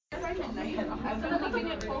All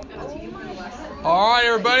right,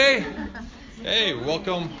 everybody. Hey,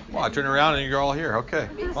 welcome. Wow, I turned around and you're all here. Okay,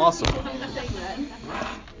 awesome.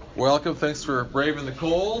 Welcome. Thanks for braving the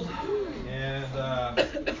cold. And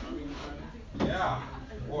yeah,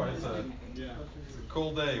 boy, it's a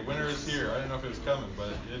cold day. Winter is here. I didn't know if it was coming,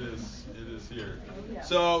 but it is here.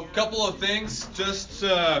 So, a couple of things just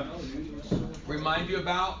to remind you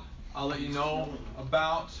about. I'll let you know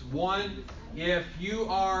about. One, if you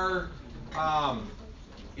are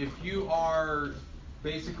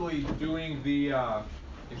basically doing the,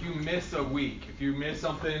 if you miss a week, if you miss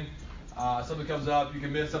something, something comes up, you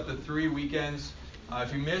can miss up to 3 weekends.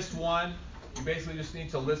 If you missed one, you basically just need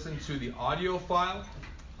to listen to the audio file.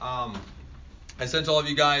 I sent all of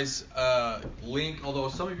you guys a link, although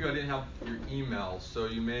some of you I didn't have your emails, so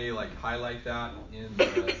you may highlight that in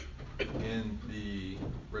the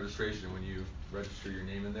registration when you register your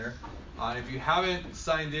name in there. If you haven't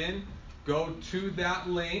signed in, go to that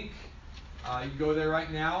link. You can go there right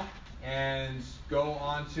now and go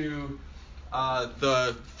onto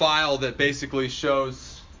the file that basically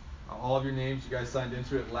shows all of your names. You guys signed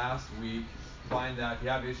into it last week. Find that. If you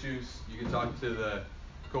have issues, you can talk to the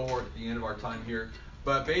cohort at the end of our time here.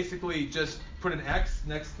 But basically, just put an X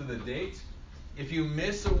next to the date. If you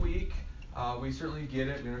miss a week, we certainly get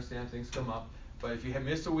it. We understand things come up. But if you have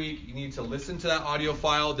missed a week, you need to listen to that audio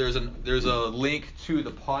file. There's a link to the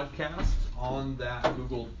podcast on that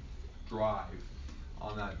Google Drive,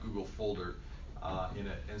 on that Google folder in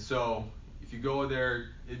it. And so if you go there,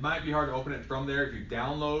 it might be hard to open it from there. If you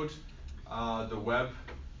download the web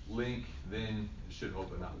link, then it should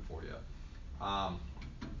open up for you.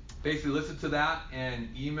 Basically, listen to that and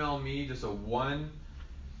email me just a one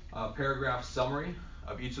paragraph summary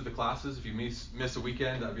of each of the classes. If you miss a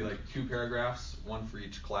weekend, that'd be 2 paragraphs, one for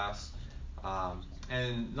each class.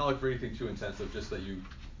 And not for anything too intensive, just that you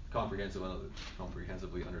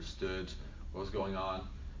comprehensively understood what was going on.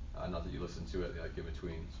 Not that you listened to it in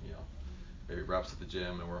between, maybe reps at the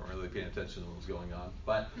gym and weren't really paying attention to what was going on.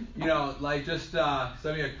 But, just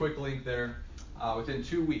send me a quick link there within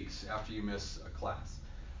 2 weeks after you miss a class.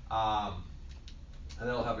 And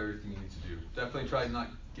that'll have everything you need to do. Definitely try to not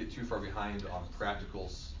get too far behind on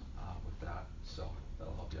practicals with that. So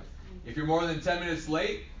that'll help you. If you're more than 10 minutes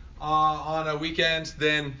late on a weekend,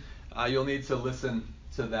 then you'll need to listen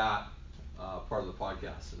to that part of the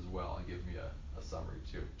podcast as well and give me a summary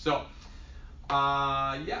too. So,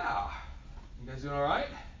 yeah. You guys doing all right?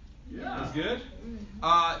 Yeah. That's good?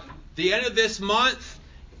 The end of this month,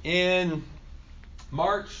 in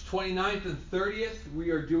March 29th and 30th,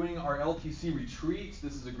 we are doing our LTC retreat.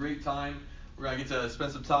 This is a great time. We're going to get to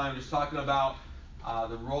spend some time just talking about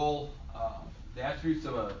the role, the attributes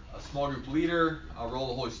of a small group leader, a role of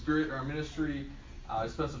the Holy Spirit in our ministry.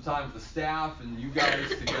 Spend some time with the staff and you guys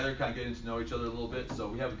together, kind of getting to know each other a little bit. So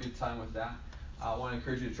we have a good time with that. I want to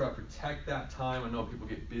encourage you to try to protect that time. I know people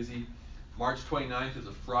get busy. March 29th is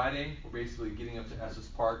a Friday. We're basically getting up to Estes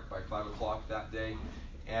Park by 5 o'clock that day.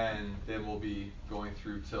 And then we'll be going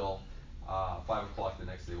through till 5 o'clock the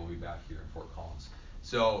next day. We'll be back here in Fort Collins.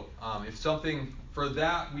 So if something for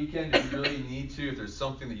that weekend, if you really need to, if there's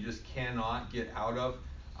something that you just cannot get out of,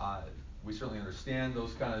 we certainly understand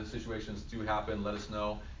those kind of situations do happen. Let us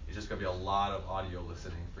know. It's just going to be a lot of audio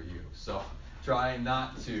listening for you. So try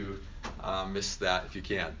not to miss that if you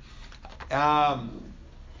can.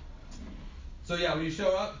 So yeah, when you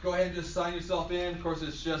show up, go ahead and just sign yourself in. Of course,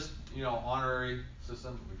 it's just honorary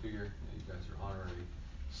system. We figure you guys are honorary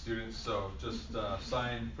students, so just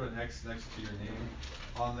sign, put an X next to your name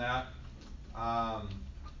on that.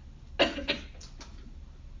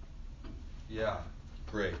 Yeah,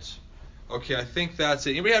 great. Okay, I think that's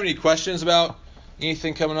it. Anybody have any questions about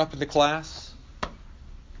anything coming up in the class?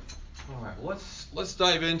 All right, well, let's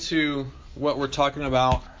dive into what we're talking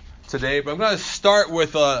about today. But I'm going to start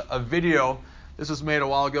with a video. This was made a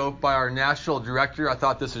while ago by our national director. I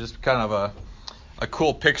thought this was just kind of a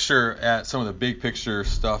cool picture at some of the big picture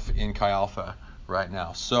stuff in Chi Alpha right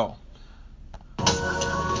now. So, that's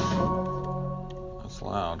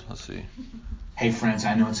loud. Let's see. Hey friends,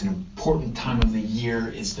 I know it's an important time of the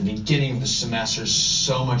year. It's the beginning of the semester.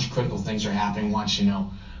 So much critical things are happening. I want you to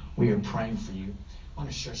know we are praying for you. I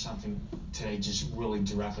want to share something today just really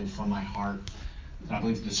directly from my heart that I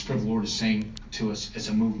believe the Spirit of the Lord is saying to us as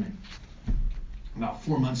a movement. About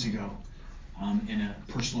 4 months ago, in a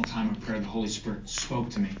personal time of prayer, the Holy Spirit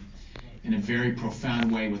spoke to me in a very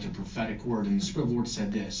profound way with a prophetic word. And the Spirit of the Lord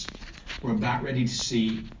said this: we're about ready to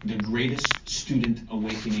see the greatest student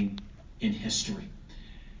awakening in history.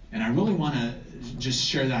 And I really want to just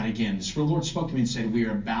share that again. The Spirit of the Lord spoke to me and said, we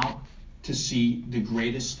are about to see the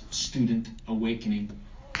greatest student awakening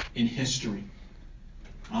in history.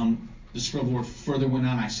 The Spirit of the Lord further went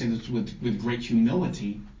on, I say this with great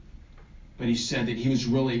humility, but he said that he was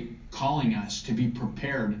really calling us to be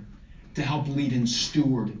prepared to help lead and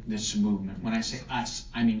steward this movement. When I say us,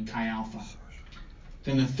 I mean Chi Alpha.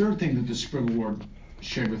 Then the third thing that the Spirit of the Lord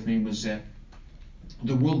shared with me was that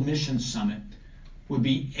the World Mission Summit would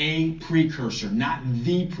be a precursor, not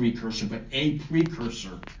the precursor, but a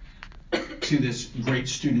precursor to this great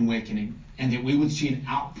student awakening, and that we would see an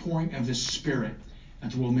outpouring of the Spirit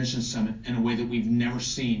at the World Mission Summit in a way that we've never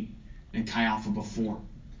seen in Chi Alpha before.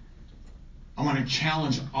 I want to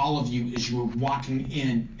challenge all of you as you are walking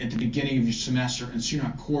in at the beginning of your semester, and soon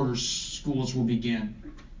our quarter schools will begin,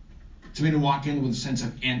 to be to walk in with a sense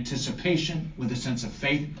of anticipation, with a sense of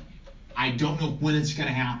faith. I don't know when it's going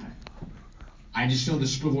to happen. I just know the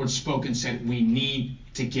Spirit of the Lord spoke and said we need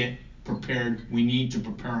to get prepared. We need to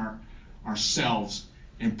prepare ourselves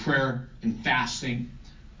in prayer and fasting,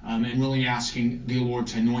 and really asking the Lord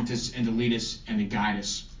to anoint us and to lead us and to guide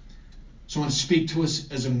us. So I want to speak to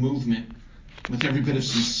us as a movement with every bit of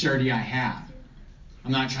sincerity I have.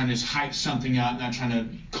 I'm not trying to just hype something up, not trying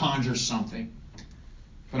to conjure something.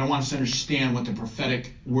 But I want us to understand what the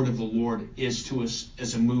prophetic word of the Lord is to us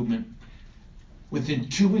as a movement. Within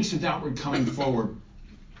 2 weeks of Outward coming forward,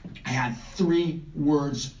 I had 3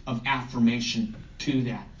 words of affirmation to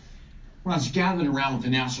that. When I was gathered around with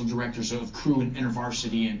the national directors of Crew and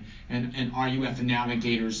InterVarsity and RUF and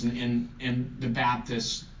Navigators and the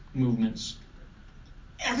Baptist movements,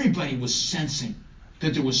 everybody was sensing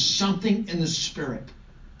that there was something in the Spirit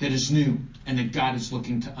that is new and that God is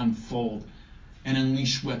looking to unfold and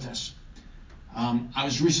unleash with us. I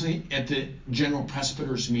was recently at the General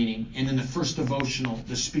Presbyters meeting, and in the first devotional,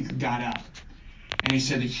 the speaker got up and he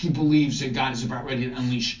said that he believes that God is about ready to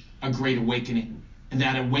unleash a great awakening. And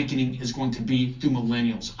that awakening is going to be through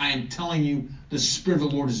millennials. I am telling you, the Spirit of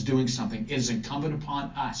the Lord is doing something. It is incumbent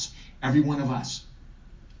upon us, every one of us,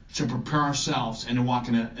 to prepare ourselves and to walk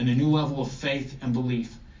in a new level of faith and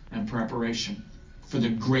belief and preparation for the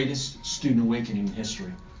greatest student awakening in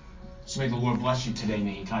history. So may the Lord bless you today.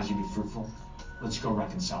 May he cause you to be fruitful. Let's go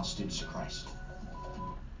reconcile students of Christ.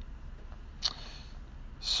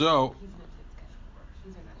 So,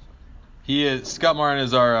 Scott Martin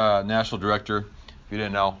is our national director, if you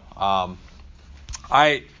didn't know.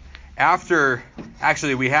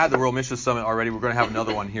 We had the World Mission Summit already. We're going to have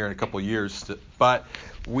another one here in a couple of years. But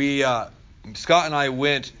Scott and I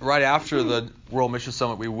went, right after the World Mission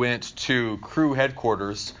Summit, we went to Crew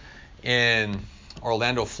headquarters in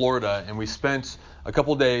Orlando, Florida, and we spent a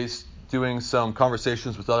couple days doing some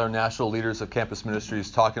conversations with other national leaders of campus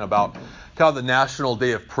ministries, talking about kind of the National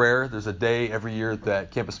Day of Prayer. There's a day every year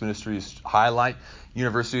that campus ministries highlight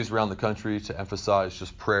universities around the country to emphasize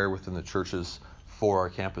just prayer within the churches for our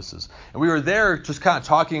campuses. And we were there just kind of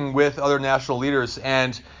talking with other national leaders,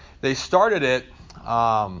 and they started it.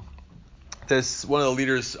 One of the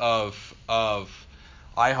leaders of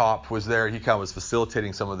IHOP was there. He kind of was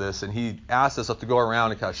facilitating some of this, and he asked us to go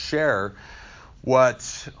around and kind of share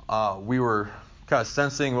what we were kind of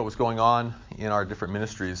sensing, what was going on in our different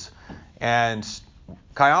ministries. And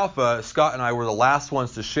Chi Alpha, Scott and I were the last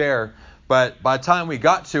ones to share, but by the time we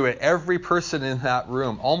got to it, every person in that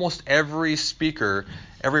room, almost every speaker,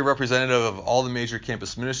 every representative of all the major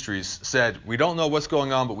campus ministries said, we don't know what's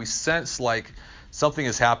going on, but we sense like something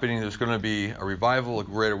is happening. There's going to be a revival, a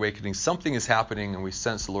great awakening. Something is happening, and we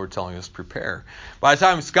sense the Lord telling us, prepare. By the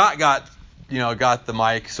time Scott got the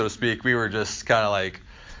mic, so to speak, we were just kind of like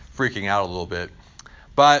freaking out a little bit.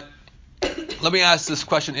 But let me ask this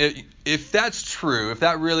question. If that's true, if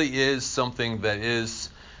that really is something that is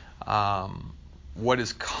what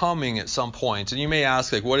is coming at some point, and you may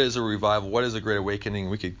ask, like, what is a revival? What is a great awakening?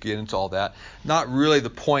 We could get into all that. Not really the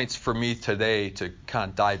points for me today to kind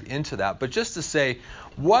of dive into that, but just to say,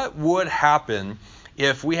 what would happen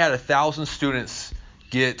if we had 1,000 students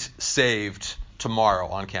get saved tomorrow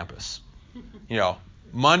on campus?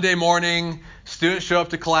 Monday morning, students show up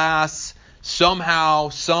to class, somehow,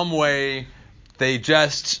 some way, they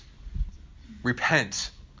just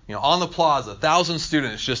repent. On the plaza, 1,000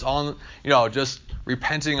 students just just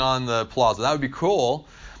repenting on the plaza. That would be cool.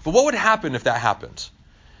 But what would happen if that happened?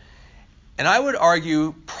 And I would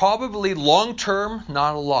argue probably long-term,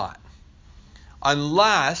 not a lot.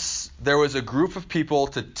 Unless there was a group of people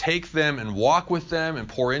to take them and walk with them and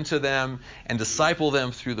pour into them and disciple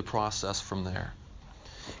them through the process from there.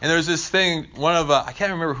 And there's this thing, I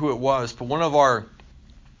can't remember who it was, but one of our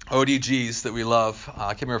ODGs that we love,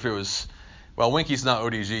 I can't remember if it was, Winky's not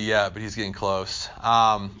ODG yet, but he's getting close.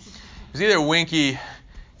 It's either Winky,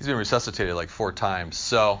 he's been resuscitated like 4 times,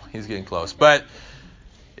 so he's getting close. But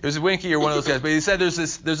it was Winky or one of those guys, but he said there's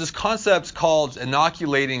this concept called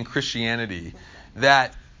inoculating Christianity,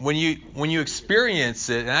 that when you experience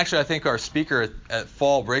it, and actually I think our speaker at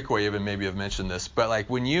Fall Breakaway even maybe have mentioned this, but like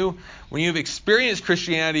when you've experienced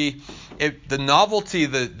Christianity, the novelty,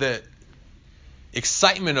 the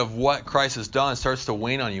excitement of what Christ has done starts to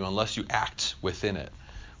wane on you unless you act within it,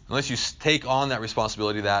 unless you take on that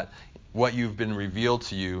responsibility, that what you've been revealed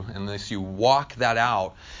to you, unless you walk that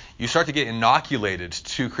out. You start to get inoculated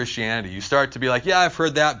to Christianity. You start to be like, yeah, I've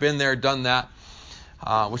heard that, been there, done that,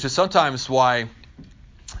 which is sometimes why,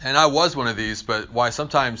 and I was one of these, but why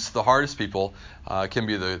sometimes the hardest people can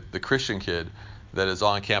be the Christian kid that is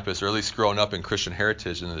on campus, or at least growing up in Christian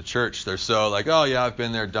heritage in the church. They're so like, oh yeah, I've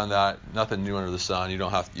been there, done that, nothing new under the sun. You're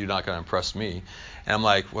not going to impress me. And I'm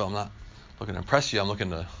like, well, I'm not looking to impress you. I'm looking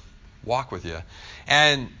to walk with you.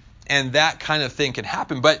 And that kind of thing can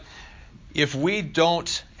happen, but if we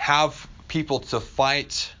don't have people to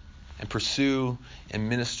fight and pursue and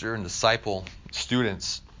minister and disciple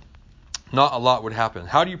students, not a lot would happen.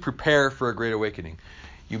 How do you prepare for a great awakening?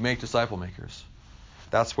 You make disciple makers.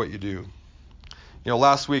 That's what you do.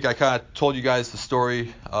 Last week I kind of told you guys the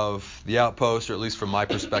story of the Outpost, or at least from my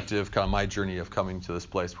perspective, kind of my journey of coming to this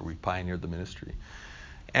place where we pioneered the ministry.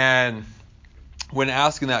 And when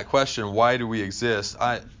asking that question, why do we exist,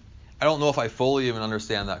 I don't know if I fully even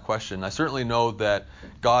understand that question. I certainly know that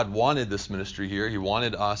God wanted this ministry here. He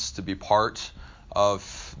wanted us to be part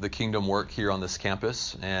of the kingdom work here on this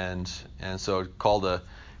campus. And so called a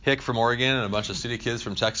hick from Oregon and a bunch of city kids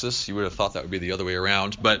from Texas. You would have thought that would be the other way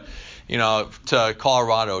around. But, to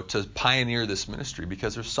Colorado to pioneer this ministry,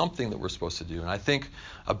 because there's something that we're supposed to do. And I think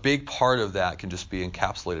a big part of that can just be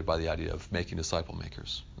encapsulated by the idea of making disciple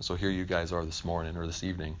makers. And so here you guys are this morning or this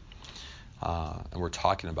evening. And we're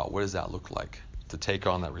talking about what does that look like to take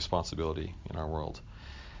on that responsibility in our world.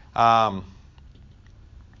 I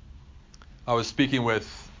was speaking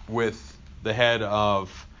with the head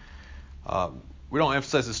of, we don't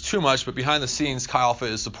emphasize this too much, but behind the scenes, Chi Alpha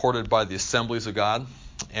is supported by the Assemblies of God.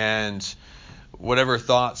 And whatever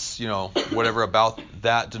thoughts, whatever about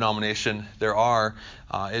that denomination there are,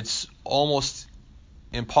 it's almost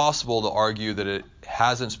impossible to argue that it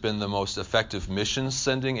hasn't been the most effective mission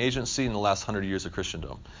sending agency in the last 100 years of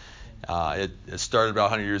Christendom. It started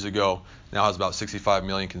about 100 years ago, now has about 65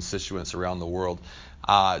 million constituents around the world.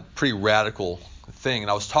 Pretty radical thing.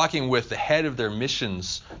 And I was talking with the head of their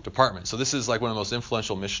missions department. So this is like one of the most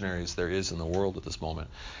influential missionaries there is in the world at this moment.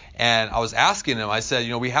 And I was asking him, I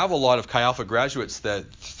said, we have a lot of Chi Alpha graduates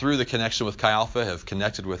that through the connection with Chi Alpha have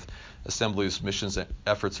connected with Assembly's missions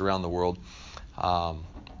efforts around the world.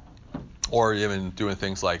 Or even doing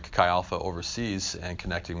things like Chi Alpha overseas and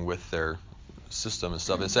connecting with their system and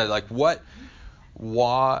stuff. And said, like, what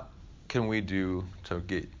can we do to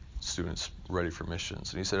get students ready for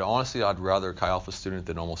missions? And he said, honestly, I'd rather a Chi Alpha student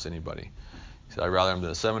than almost anybody. He said, I'd rather him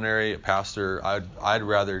than a seminary, a pastor. I'd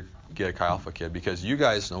rather get a Chi Alpha kid, because you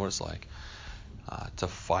guys know what it's like to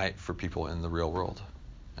fight for people in the real world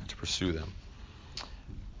and to pursue them.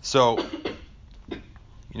 So,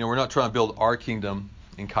 we're not trying to build our kingdom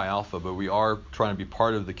in Chi Alpha, but we are trying to be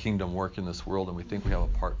part of the kingdom work in this world, and we think we have a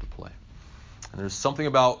part to play. And there's something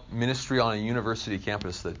about ministry on a university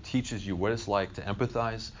campus that teaches you what it's like to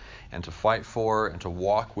empathize and to fight for and to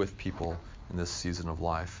walk with people in this season of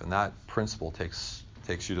life. And that principle takes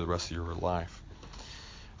you to the rest of your life.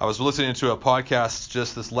 I was listening to a podcast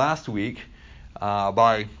just this last week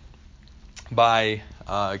by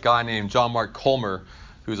a guy named John Mark Comer,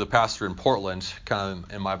 who's a pastor in Portland, kind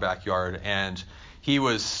of in my backyard, and he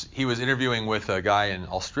was interviewing with a guy in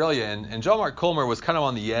Australia, and John Mark Comer was kind of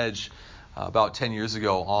on the edge about 10 years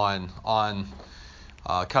ago on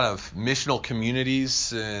kind of missional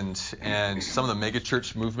communities and some of the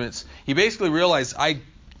megachurch movements. He basically realized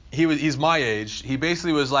he's my age. He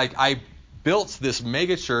basically was like, I built this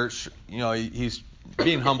megachurch. He's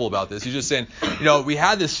being humble about this. He's just saying, we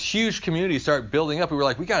had this huge community start building up. We were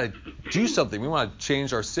like, we got to do something. We want to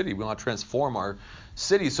change our city. We want to transform our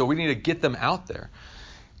city. So we need to get them out there.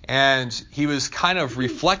 And he was kind of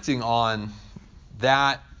reflecting on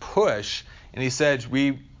that push. And he said,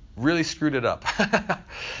 we really screwed it up.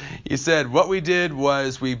 He said, what we did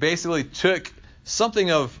was we basically took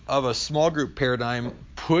something of a small group paradigm,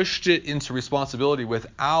 pushed it into responsibility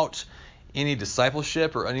without any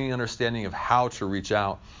discipleship or any understanding of how to reach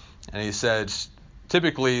out. And he said,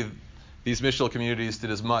 typically, these missional communities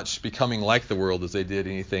did as much becoming like the world as they did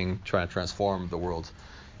anything trying to transform the world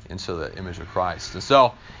into the image of Christ. And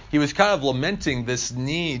so he was kind of lamenting this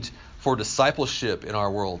need for discipleship in our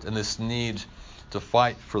world and this need to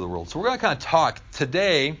fight for the world. So we're going to kind of talk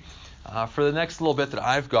today, for the next little bit that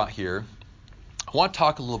I've got here, I want to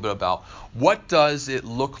talk a little bit about what does it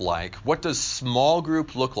look like, what does small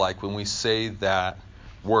group look like when we say that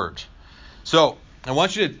word. So I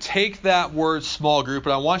want you to take that word small group,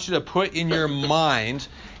 and I want you to put in your mind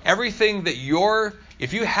everything that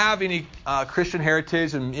if you have any Christian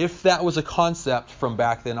heritage, and if that was a concept from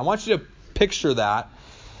back then, I want you to picture that,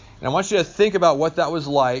 and I want you to think about what that was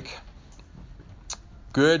like.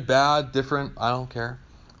 Good, bad, different, I don't care.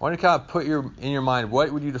 I want you to kind of put in your mind,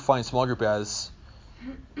 what would you define small group as?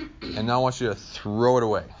 And now I want you to throw it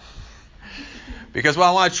away. Because what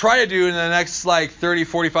I want to try to do in the next 30,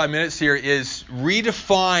 45 minutes here is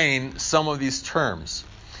redefine some of these terms.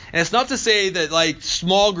 And it's not to say that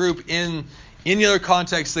small group in any other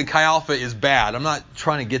context than Chi Alpha is bad. I'm not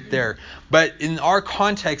trying to get there. But in our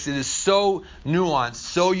context, it is so nuanced,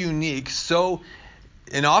 so unique,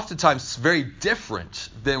 and oftentimes very different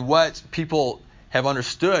than what people have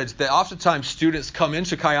understood, that oftentimes students come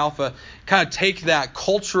into Chi Alpha, kind of take that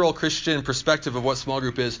cultural Christian perspective of what small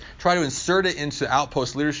group is, try to insert it into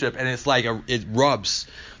Outpost leadership, and it's it rubs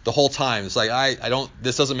the whole time. It's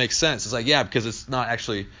this doesn't make sense. It's because it's not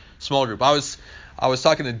actually small group. I was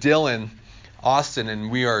talking to Dylan Austin,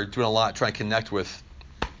 and we are doing a lot trying to connect with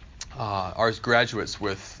our graduates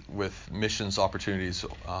with missions opportunities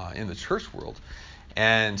in the church world.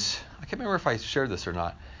 And I can't remember if I shared this or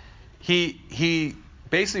not. He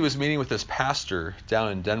basically was meeting with this pastor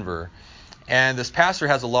down in Denver, and this pastor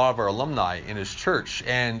has a lot of our alumni in his church.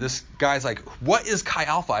 And this guy's like, "What is Chi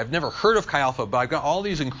Alpha? I've never heard of Chi Alpha, but I've got all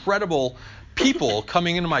these incredible people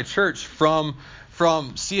coming into my church from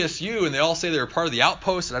CSU, and they all say they're part of the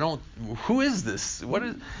Outpost. And who is this? What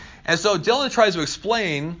is?" And so Dylan tries to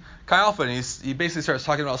explain Chi Alpha, and he basically starts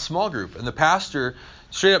talking about small group. And the pastor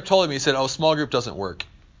straight up told him, he said, "Oh, small group doesn't work.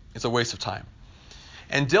 It's a waste of time."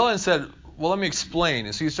 And Dylan said, "Well, let me explain."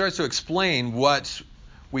 And so he starts to explain what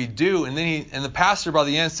we do, and then the pastor by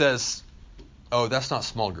the end says, "Oh, that's not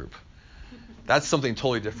small group. That's something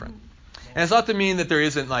totally different." And it's not to mean that there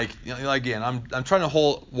isn't again, I'm trying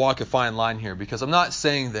to walk a fine line here, because I'm not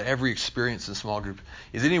saying that every experience in small group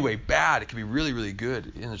is in any way bad. It can be really, really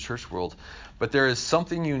good in the church world, but there is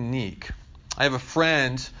something unique. I have a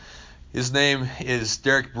friend. His name is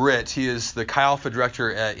Derek Britt. He is the Chi Alpha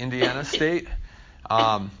director at Indiana State.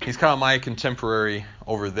 He's kind of my contemporary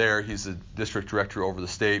over there. He's the district director over the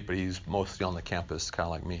state, but he's mostly on the campus, kind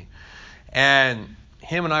of like me. And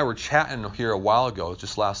him and I were chatting here a while ago,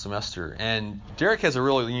 just last semester. And Derek has a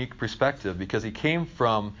really unique perspective, because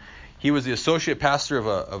he was the associate pastor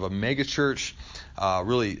of a mega church,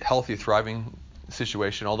 really healthy, thriving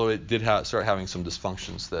situation, although it did start having some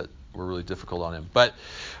dysfunctions that were really difficult on him. But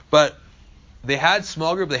they had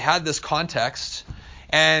small group, they had this context,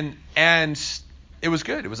 and it was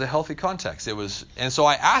good. It was a healthy context. And so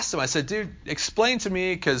I asked him, I said, "Dude, explain to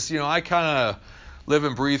me, because I kind of live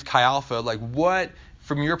and breathe Chi Alpha, what,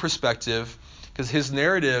 from your perspective," because his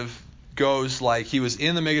narrative goes he was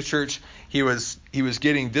in the megachurch, he was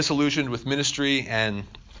getting disillusioned with ministry, and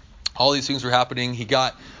all these things were happening. He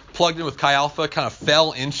got plugged in with Chi Alpha, kind of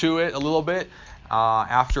fell into it a little bit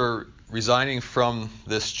after resigning from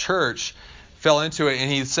this church. Fell into it,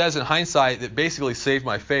 and he says in hindsight that basically saved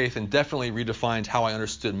my faith and definitely redefined how I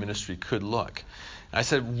understood ministry could look. And I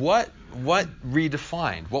said, what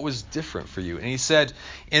redefined? What was different for you? And he said,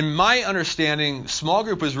 in my understanding, small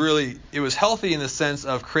group was it was healthy in the sense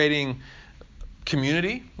of creating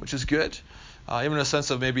community, which is good, even in a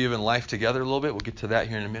sense of maybe even life together a little bit. We'll get to that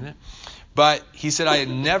here in a minute. But he said, I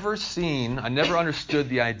never understood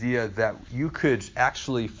the idea that you could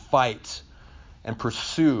actually fight and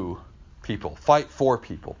pursue people, fight for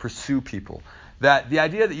people, pursue people. That the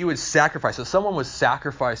idea that you would sacrifice, that someone was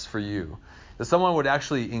sacrificed for you, that someone would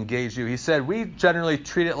actually engage you. He said, we generally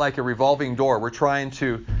treat it like a revolving door. We're trying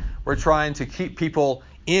to keep people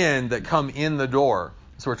in that come in the door.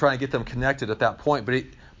 So we're trying to get them connected at that point.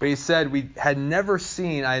 But he said I had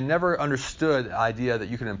never understood the idea that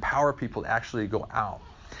you can empower people to actually go out.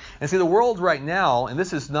 And see, the world right now, and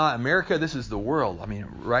this is not America, this is the world. I mean,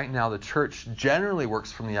 right now the church generally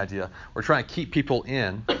works from the idea we're trying to keep people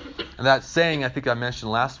in. And that saying, I think I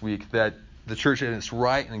mentioned last week, that the church, and it's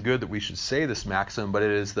right and good that we should say this maxim, but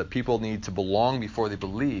it is that people need to belong before they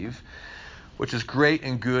believe, which is great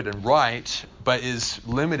and good and right, but is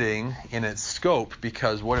limiting in its scope,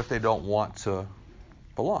 because what if they don't want to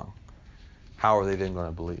belong? How are they then going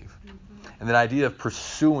to believe? And that idea of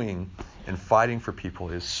pursuing and fighting for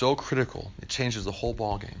people is so critical. It changes the whole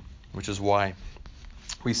ballgame, which is why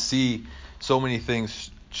we see so many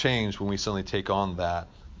things change when we suddenly take on that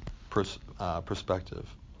perspective.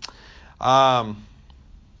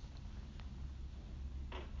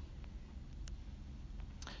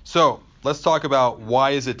 So let's talk about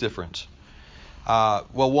why is it different.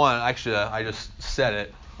 Well, one, actually, I just said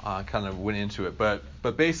it, kind of went into it, but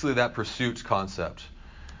basically that pursuit concept.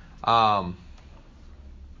 What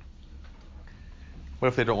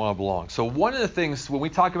if they don't want to belong? So one of the things, when we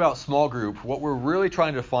talk about small group, what we're really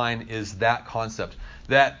trying to define is that concept.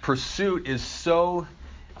 That pursuit is so,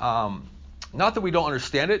 not that we don't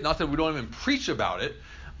understand it, not that we don't even preach about it,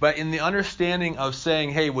 but in the understanding of saying,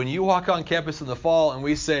 hey, when you walk on campus in the fall and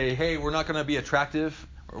we say, hey, we're not going to be attractive,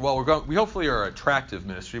 well, we hopefully are attractive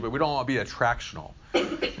ministry, but we don't want to be attractional.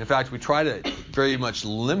 In fact, we try to very much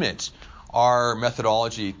limit our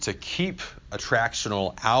methodology to keep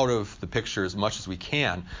attractional out of the picture as much as we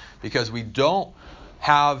can, because we don't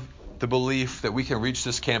have the belief that we can reach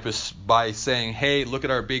this campus by saying, hey, look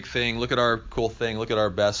at our big thing, look at our cool thing, look at our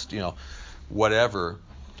best, whatever,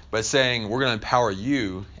 but saying we're going to empower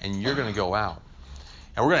you and you're going to go out.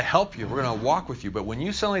 And we're going to help you. We're going to walk with you. But when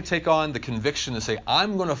you suddenly take on the conviction to say,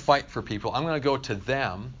 I'm going to fight for people, I'm going to go to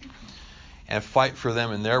them and fight for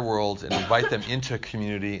them in their world and invite them into a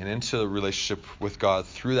community and into a relationship with God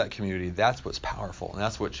through that community, that's what's powerful. And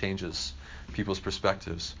that's what changes people's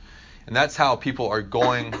perspectives. And that's how people are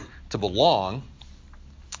going to belong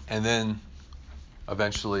and then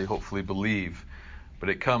eventually, hopefully, believe. But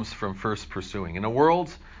it comes from first pursuing. In a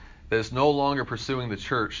world that is no longer pursuing the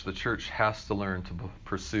church has to learn to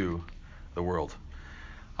pursue the world.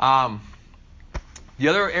 The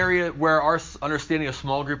other area where our understanding of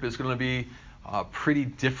small group is going to be pretty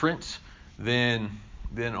different than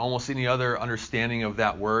almost any other understanding of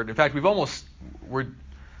that word. In fact,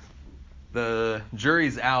 the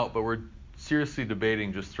jury's out, but we're seriously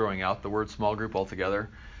debating just throwing out the word small group altogether.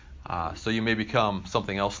 So you may become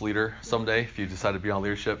something else leader someday if you decide to be on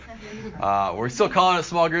leadership. We're still calling it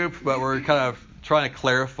small group, but we're kind of trying to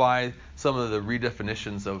clarify some of the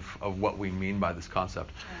redefinitions of what we mean by this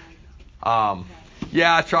concept. Tribe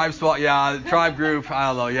group. I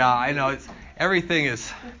don't know. Yeah, I know everything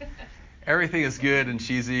is good and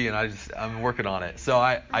cheesy, and I'm working on it. So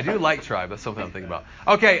I do like tribe. That's something I'm thinking about.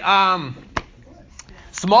 Okay.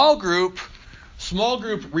 Small group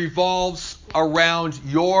revolves around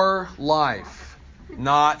your life,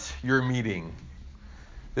 not your meeting.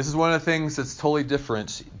 This is one of the things that's totally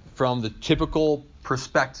different from the typical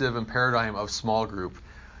perspective and paradigm of small group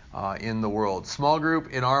in the world. Small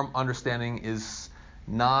group, in our understanding, is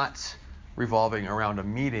not revolving around a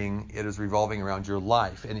meeting. It is revolving around your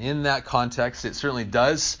life. And in that context, it certainly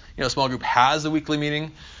does. Small group has a weekly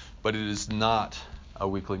meeting, but it is not a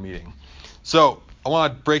weekly meeting. So I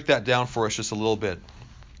want to break that down for us just a little bit.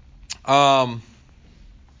 How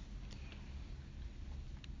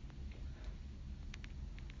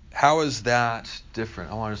is that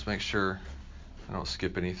different? I want to just make sure I don't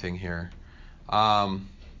skip anything here.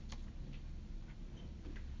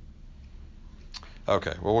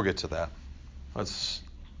 Okay, well, we'll get to that.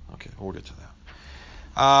 We'll get to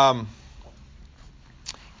that.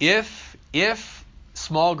 If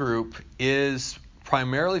small group is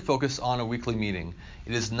primarily focused on a weekly meeting,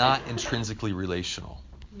 it is not intrinsically relational.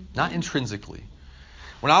 Not intrinsically.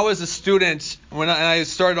 When I was a student, when I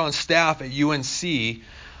started on staff at UNC,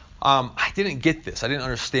 I didn't get this. I didn't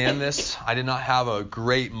understand this. I did not have a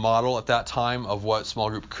great model at that time of what small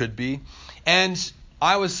group could be. And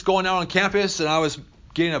I was going out on campus and I was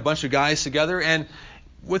getting a bunch of guys together. And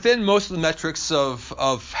within most of the metrics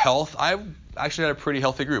of health, I actually had a pretty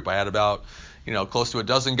healthy group. I had about, close to a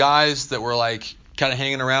dozen guys that were like kind of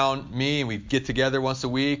hanging around me, and we'd get together once a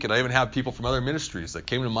week. And I even have people from other ministries that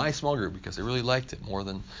came to my small group because they really liked it more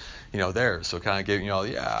than theirs. So kind of gave,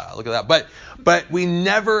 yeah, look at that. But we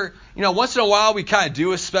never, once in a while we kind of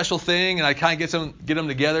do a special thing, and I kind of get them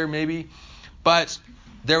together maybe. But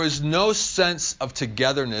there was no sense of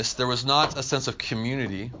togetherness. There was not a sense of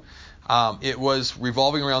community. It was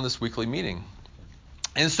revolving around this weekly meeting.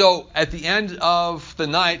 And so at the end of the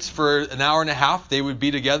nights, for an hour and a half, they would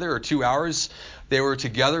be together, or 2 hours. They were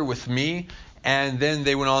together with me, and then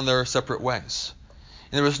they went on their separate ways.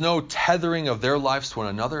 And there was no tethering of their lives to one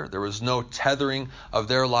another. There was no tethering of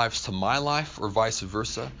their lives to my life, or vice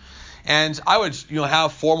versa. And I would,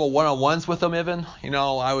 have formal one-on-ones with them even.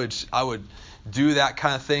 I would do that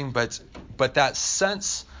kind of thing. But that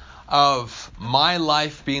sense of my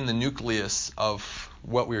life being the nucleus of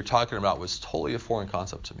what we were talking about was totally a foreign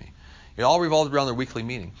concept to me. It all revolved around their weekly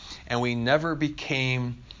meeting. And we never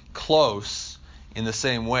became close in the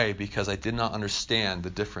same way because I did not understand the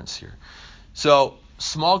difference here. So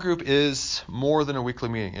small group is more than a weekly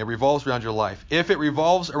meeting. It revolves around your life. If it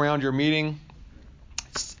revolves around your meeting,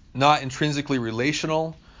 it's not intrinsically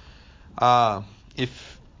relational.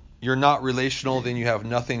 If you're not relational, then you have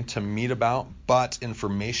nothing to meet about but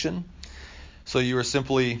information. So you are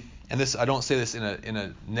simply, and this, I don't say this in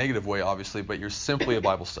a negative way, obviously, but you're simply a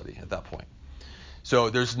Bible study at that point. So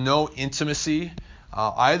there's no intimacy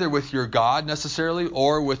either with your God necessarily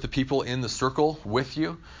or with the people in the circle with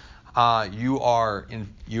you. All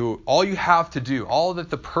you have to do, all that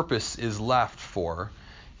the purpose is left for,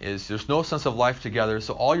 is there's no sense of life together.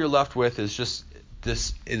 So all you're left with is just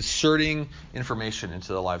this inserting information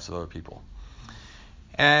into the lives of other people.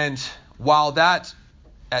 And while that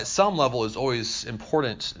at some level is always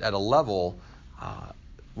important at a level,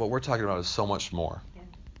 what we're talking about is so much more.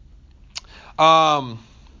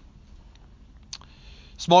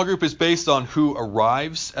 Small group is based on who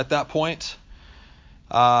arrives at that point.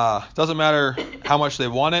 Doesn't matter how much they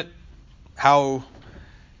want it, how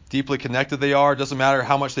deeply connected they are. Doesn't matter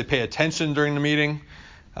how much they pay attention during the meeting.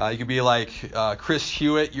 You could be like Chris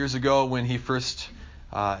Hewitt years ago when he first,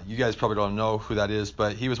 you guys probably don't know who that is,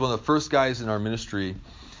 but he was one of the first guys in our ministry.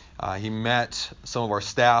 He met some of our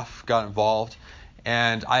staff, got involved,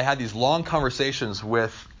 and I had these long conversations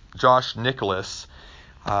with Josh Nicholas.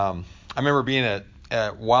 I remember being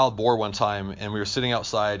at Wild Boar one time, and we were sitting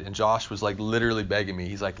outside, and Josh was like literally begging me.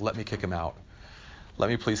 He's like, "Let me kick him out. Let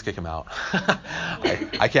me please kick him out.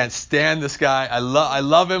 I can't stand this guy. I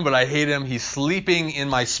love him, but I hate him. He's sleeping in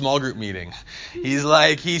my small group meeting. He's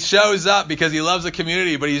like, he shows up because he loves the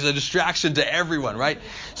community, but he's a distraction to everyone, right?"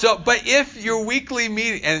 So, but if your weekly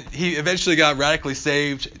meeting, and he eventually got radically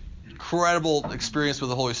saved, incredible experience with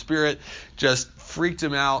the Holy Spirit, just freaked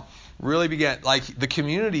him out. Really began, like, the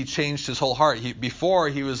community changed his whole heart. Before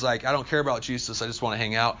he was like, "I don't care about Jesus, I just want to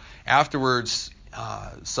hang out." Afterwards,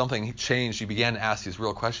 something changed. He began to ask these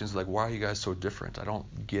real questions like, "Why are you guys so different? I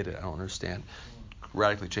don't get it. I don't understand."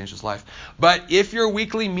 Radically changed his life. But if your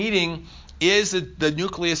weekly meeting is the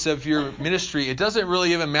nucleus of your ministry, it doesn't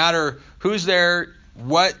really even matter who's there,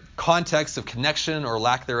 what context of connection or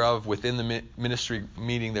lack thereof within the ministry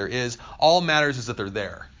meeting there is. All matters is that they're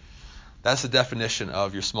there. That's the definition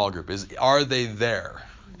of your small group, is are they there,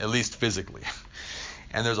 at least physically?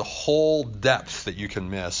 And there's a whole depth that you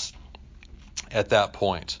can miss at that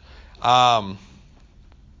point.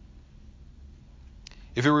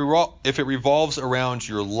 If it revolves around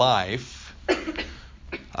your life,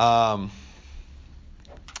 then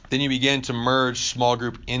you begin to merge small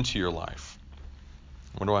group into your life.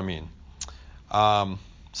 What do I mean?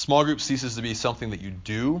 Small group ceases to be something that you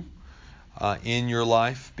do in your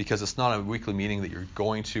life, because it's not a weekly meeting that you're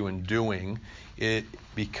going to and doing.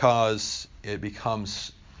 Because it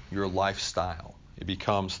becomes your lifestyle. It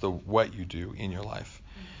becomes what you do in your life.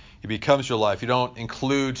 It becomes your life. You don't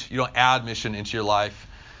add mission into your life.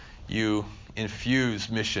 You infuse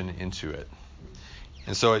mission into it.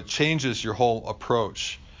 And so it changes your whole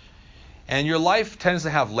approach. And your life tends to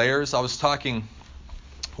have layers. I was talking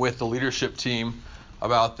with the leadership team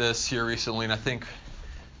about this here recently, and I think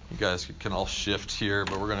you guys can all shift here,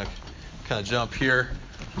 but we're going to kind of jump here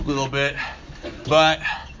a little bit. But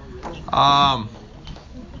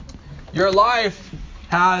your life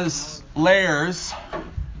has layers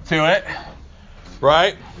to it,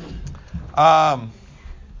 right?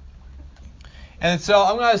 And so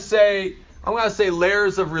I'm going to say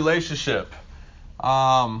layers of relationship.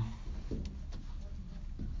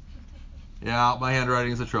 Yeah, my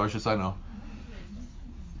handwriting is atrocious, I know.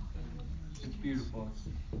 It's beautiful.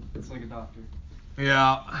 It's like a doctor.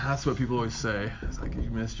 Yeah, that's what people always say. It's like you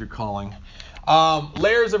missed your calling.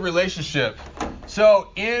 Layers of relationship. So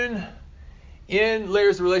in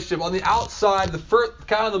layers of relationship, on the outside, the first,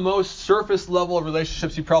 kind of the most surface level of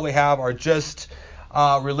relationships you probably have are just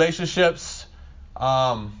relationships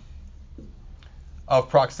of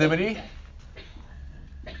proximity.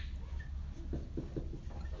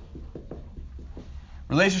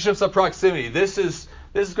 Relationships of proximity. This is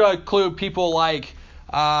going to include people like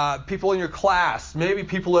people in your class, maybe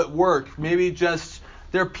people at work, maybe just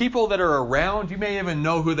there are people that are around. You may even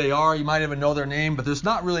know who they are. You might even know their name, but there's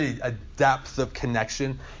not really a depth of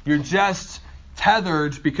connection. You're just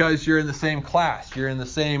tethered because you're in the same class. You're in the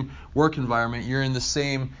same work environment. You're in the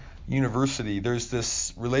same university. There's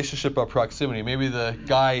this relationship of proximity. Maybe the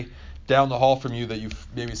guy down the hall from you that you've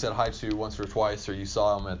maybe said hi to once or twice, or you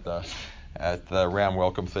saw him at the Ram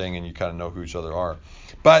Welcome thing, and you kind of know who each other are.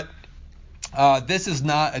 But this is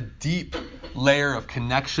not a deep layer of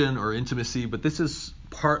connection or intimacy, but this is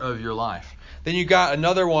part of your life. Then you got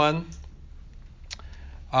another one.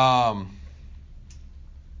 Got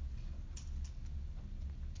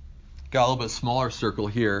a little bit smaller circle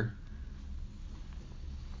here.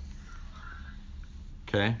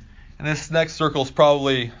 Okay. And this next circle is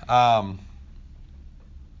probably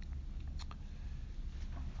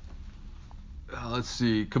let's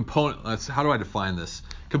see, how do I define this?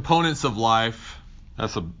 Components of life.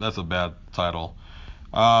 That's a bad title.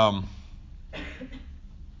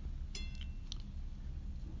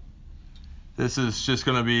 This is just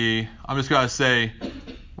going to be, I'm just going to say,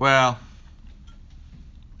 well,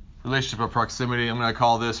 relationship of proximity. I'm going to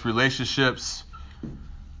call this relationships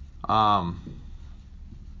of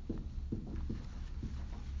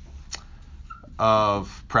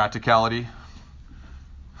practicality.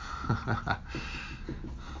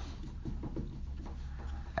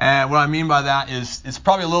 And what I mean by that is it's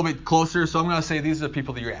probably a little bit closer. So I'm going to say these are the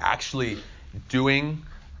people that you're actually doing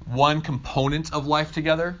one component of life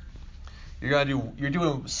together. You're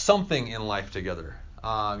doing something in life together.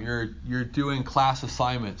 You're doing class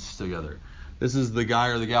assignments together. This is the guy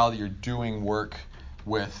or the gal that you're doing work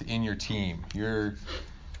with in your team.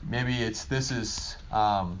 This is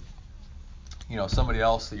somebody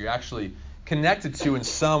else that you're actually connected to in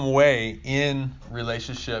some way in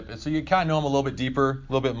relationship, and so you kind of know them a little bit deeper,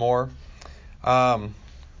 a little bit more.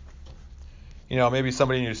 Maybe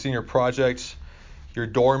somebody in your senior project, your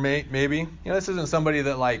dorm mate, maybe. This isn't somebody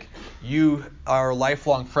that like you are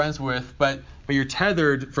lifelong friends with, but you're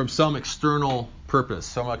tethered from some external purpose,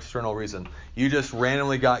 some external reason. You just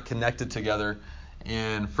randomly got connected together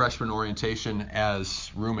in freshman orientation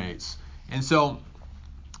as roommates, and so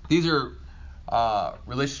these are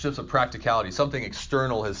relationships of practicality. Something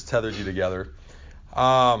external has tethered you together.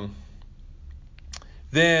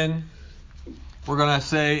 Then we're going to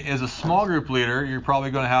say, as a small group leader, you're probably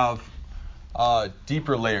going to have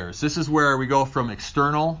deeper layers. This is where we go from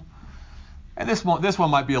external, and this one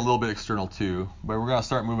might be a little bit external too, but we're going to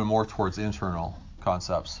start moving more towards internal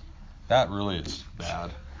concepts. That really is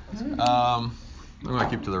bad. I'm going to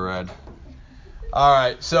keep to the red. All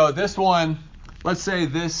right, so this one, let's say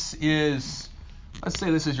this is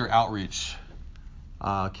your outreach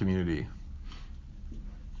community.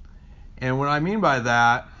 And what I mean by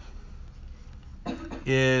that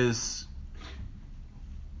is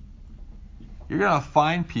you're going to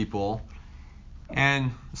find people,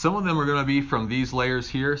 and some of them are going to be from these layers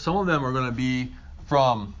here. Some of them are going to be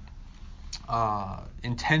from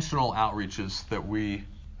intentional outreaches that we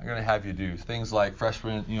are going to have you do. Things like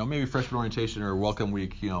freshman, maybe freshman orientation or welcome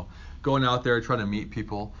week, going out there trying to meet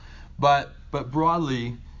people. But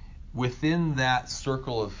broadly, within that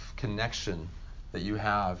circle of connection that you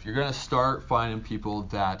have, you're going to start finding people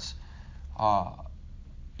that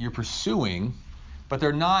you're pursuing, but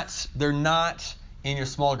they're not in your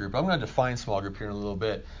small group. I'm going to define small group here in a little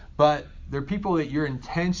bit, but they're people that you're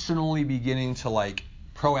intentionally beginning to like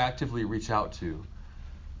proactively reach out to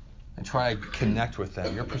and try to connect with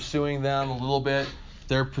them. You're pursuing them a little bit.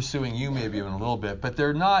 They're pursuing you maybe even a little bit, but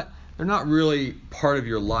they're not really part of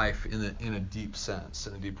your life in a deep sense,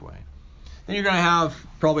 in a deep way. Then you're going to have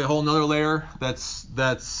probably a whole nother layer that's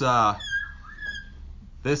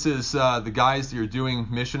this is the guys that you're doing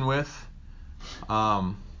mission with.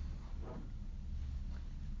 I'm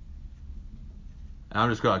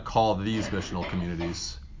just going to call these missional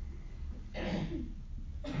communities.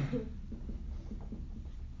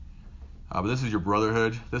 But this is your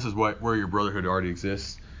brotherhood. This is where your brotherhood already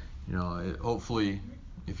exists. Hopefully,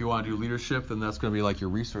 if you want to do leadership, then that's going to be like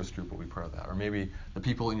your resource group will be part of that, or maybe the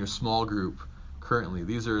people in your small group currently.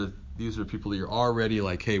 These are people that you're already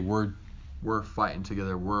like, hey, we're fighting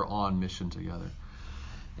together, we're on mission together.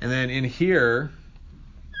 And then in here's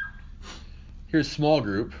small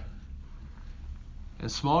group, and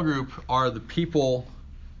small group are the people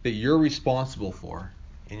that you're responsible for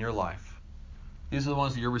in your life. These are the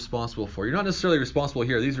ones that you're responsible for. You're not necessarily responsible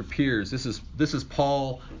here. These are peers. This is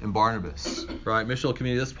Paul and Barnabas, right? Missional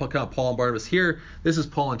community. This is kind of Paul and Barnabas. Here, this is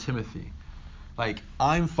Paul and Timothy. Like,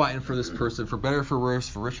 I'm fighting for this person, for better, for worse,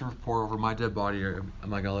 for richer, for poorer, over my dead body, or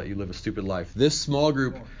am I going to let you live a stupid life? This small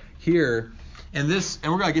group here, and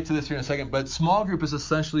we're going to get to this here in a second, but small group is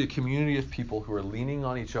essentially a community of people who are leaning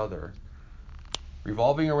on each other,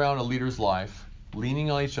 revolving around a leader's life,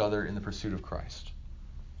 leaning on each other in the pursuit of Christ.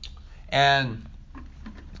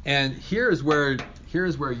 And here is where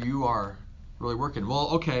you are really working. Well,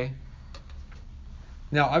 okay.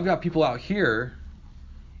 Now I've got people out here,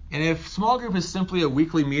 and if small group is simply a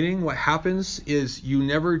weekly meeting, what happens is you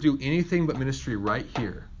never do anything but ministry right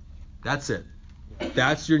here. That's it.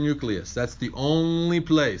 That's your nucleus. That's the only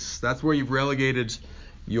place. That's where you've relegated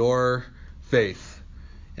your faith,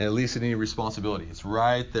 and at least any responsibility. It's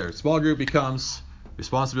right there. Small group becomes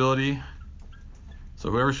responsibility. So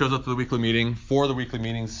whoever shows up to the weekly meeting, for the weekly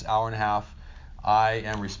meetings, hour and a half, I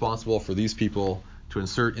am responsible for these people to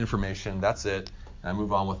insert information. That's it. And I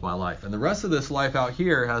move on with my life. And the rest of this life out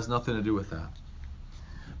here has nothing to do with that.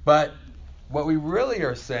 But what we really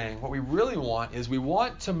are saying, what we really want is we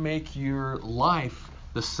want to make your life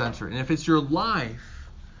the center. And if it's your life,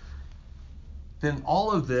 then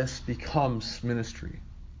all of this becomes ministry.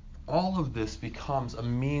 All of this becomes a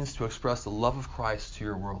means to express the love of Christ to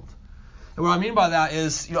your world. And what I mean by that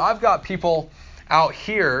is, I've got people out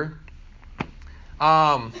here,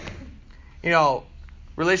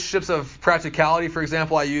 relationships of practicality, for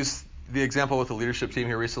example. I used the example with the leadership team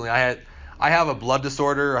here recently. I have a blood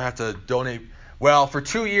disorder. I have to donate. Well, for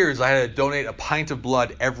 2 years, I had to donate a pint of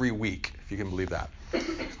blood every week, if you can believe that.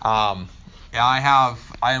 I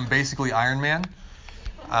am basically Iron Man.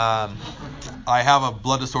 I have a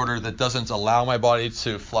blood disorder that doesn't allow my body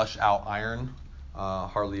to flush out iron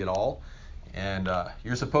hardly at all. And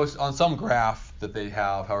you're supposed, on some graph that they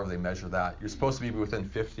have, however they measure that, you're supposed to be within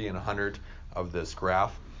 50 and 100 of this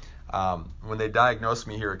graph. When they diagnosed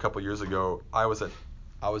me here a couple years ago, I was at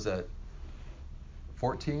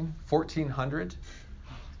 1,400.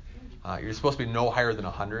 You're supposed to be no higher than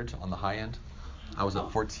 100 on the high end. I was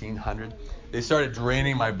at 1,400. They started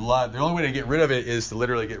draining my blood. The only way to get rid of it is to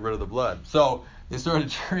literally get rid of the blood. So they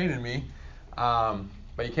started draining me,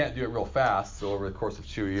 but you can't do it real fast. So over the course of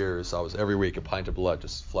 2 years, I was every week a pint of blood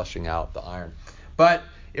just flushing out the iron. But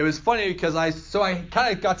it was funny because I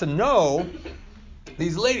kind of got to know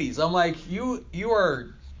these ladies. I'm like, you are,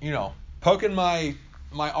 poking my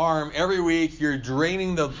arm every week. You're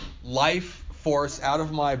draining the life force out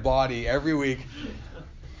of my body every week.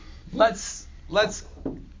 Let's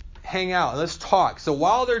hang out. Let's talk. So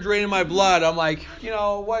while they're draining my blood, I'm like,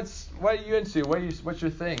 what are you into? What's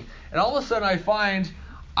your thing? And all of a sudden I find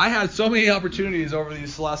I had so many opportunities over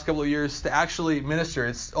these last couple of years to actually minister.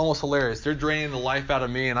 It's almost hilarious. They're draining the life out of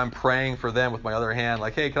me, and I'm praying for them with my other hand.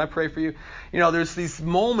 Like, hey, can I pray for you? There's these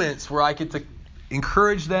moments where I get to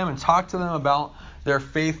encourage them and talk to them about their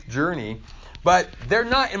faith journey. But they're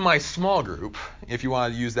not in my small group, if you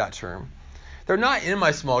want to use that term. They're not in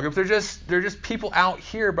my small group. They're just people out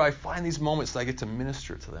here, but I find these moments that I get to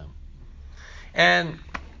minister to them.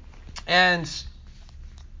 And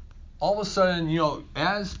all of a sudden,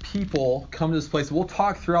 as people come to this place, we'll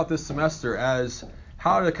talk throughout this semester as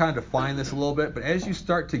how to kind of define this a little bit, but as you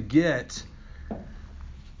start to get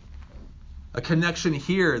a connection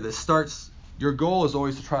here that starts, your goal is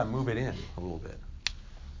always to try to move it in a little bit.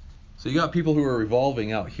 So you got people who are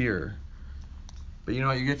revolving out here, but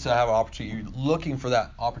you get to have an opportunity. You're looking for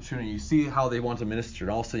that opportunity. You see how they want to minister,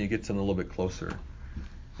 and all of a sudden you get to them a little bit closer,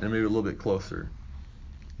 and maybe a little bit closer.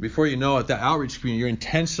 Before you know it, that outreach community, you're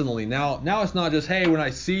intentionally now it's not just, hey, when I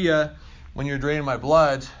see you, when you're draining my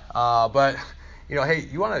blood, but hey,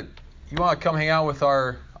 you want to come hang out with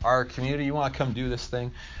our community? You want to come do this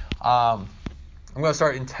thing? I'm going to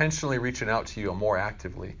start intentionally reaching out to you more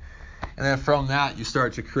actively. And then from that, you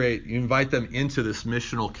invite them into this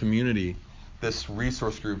missional community, this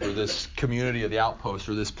resource group, or this community of the outpost,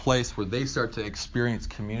 or this place where they start to experience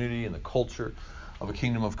community and the culture of a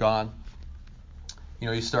kingdom of God.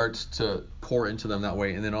 You start to pour into them that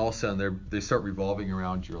way, and then all of a sudden they start revolving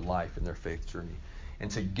around your life and their faith journey. And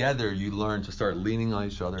together you learn to start leaning on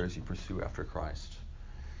each other as you pursue after Christ.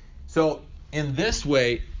 So in this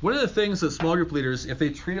way, one of the things that small group leaders, if they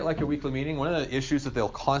treat it like a weekly meeting, one of the issues that they'll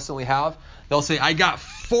constantly have, they'll say, I got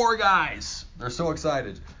 4 guys. They're so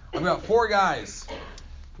excited. I've got 4 guys.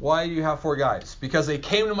 Why do you have 4 guys? Because they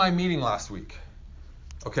came to my meeting last week.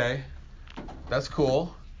 Okay, that's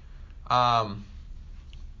cool.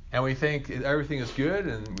 And we think everything is good,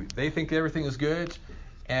 and they think everything is good.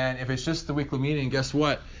 And if it's just the weekly meeting, guess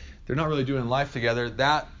what? They're not really doing life together.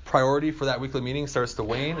 That priority for that weekly meeting starts to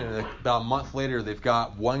wane, and about a month later, they've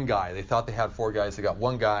got 1 guy. They thought they had 4 guys. They got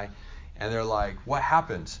 1 guy, and they're like, what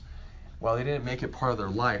happened? Well, they didn't make it part of their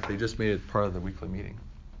life. They just made it part of the weekly meeting.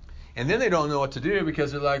 And then they don't know what to do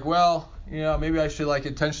because they're like, well, maybe I should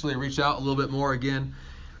intentionally reach out a little bit more again.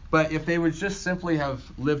 But if they would just simply have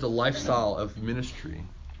lived a lifestyle of ministry,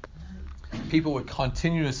 people would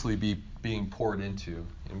continuously be being poured into,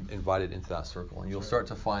 invited into that circle. And you'll start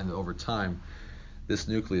to find that over time, this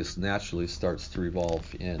nucleus naturally starts to revolve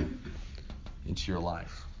into your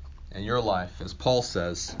life. And your life, as Paul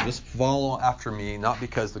says, just follow after me, not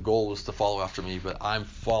because the goal was to follow after me, but I'm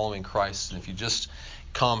following Christ. And if you just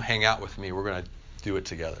come hang out with me, we're going to do it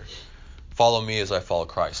together. Follow me as I follow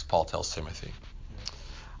Christ, Paul tells Timothy.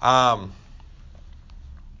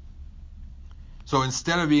 So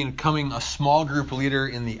instead of becoming a small group leader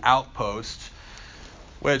in the outpost,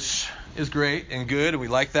 which is great and good, and we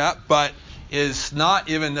like that, but is not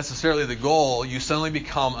even necessarily the goal, you suddenly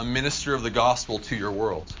become a minister of the gospel to your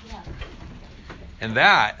world. Yeah. And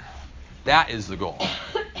that is the goal.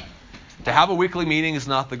 To have a weekly meeting is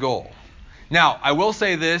not the goal. Now, I will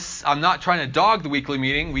say this. I'm not trying to dog the weekly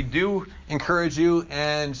meeting. We do encourage you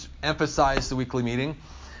and emphasize the weekly meeting.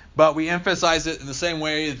 But we emphasize it in the same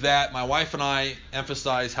way that my wife and I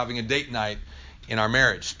emphasize having a date night in our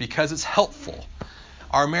marriage, because it's helpful.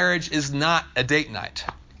 Our marriage is not a date night.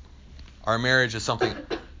 Our marriage is something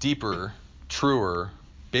deeper, truer,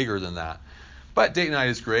 bigger than that. But date night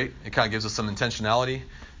is great. It kind of gives us some intentionality,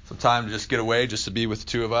 some time to just get away, just to be with the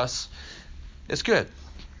two of us. It's good.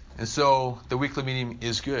 And so the weekly meeting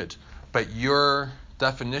is good. But your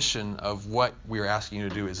definition of what we are asking you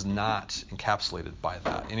to do is not encapsulated by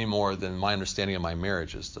that any more than my understanding of my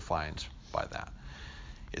marriage is defined by that.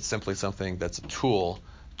 It's simply something that's a tool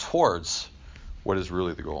towards what is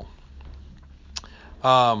really the goal.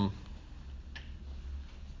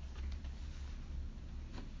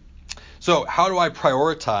 So how do I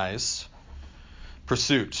prioritize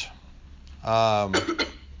pursuit? How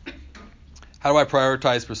do I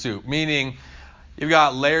prioritize pursuit? Meaning, you've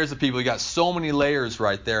got layers of people. You've got so many layers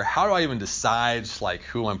right there. How do I even decide like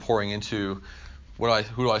who I'm pouring into? Who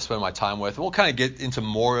do I spend my time with? We'll kind of get into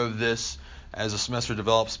more of this as the semester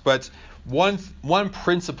develops. But one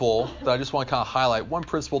principle that I just want to kind of highlight, one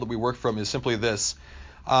principle that we work from is simply this.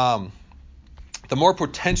 The more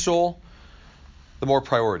potential, the more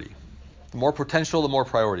priority. The more potential, the more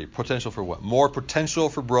priority. Potential for what? More potential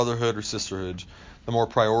for brotherhood or sisterhood, the more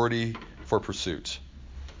priority for pursuit.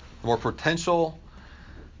 The more potential.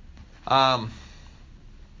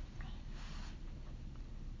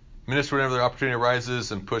 Minister whenever the opportunity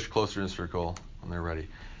arises and push closer in the circle when they're ready.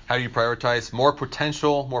 How do you prioritize? More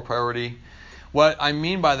potential, more priority. What I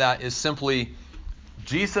mean by that is simply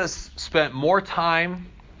Jesus spent more time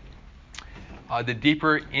the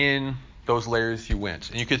deeper in those layers he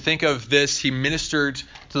went. And you could think of this, he ministered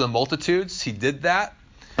to the multitudes. He did that.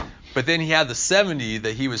 But then he had the 70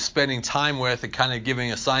 that he was spending time with and kind of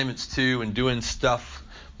giving assignments to and doing stuff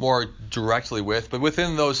more directly with. But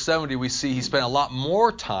within those 70, we see he spent a lot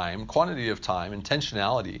more time, quantity of time,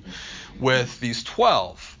 intentionality with these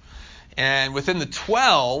 12. And within the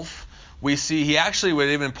 12, we see he actually would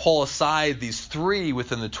even pull aside these 3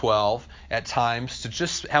 within the 12 at times to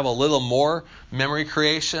just have a little more memory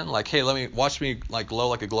creation. Like, hey, watch me like glow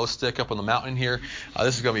like a glow stick up on the mountain here.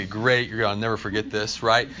 This is going to be great. You're going to never forget this,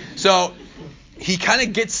 right? So he kind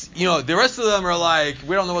of gets, the rest of them are like,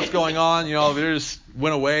 we don't know what's going on. They just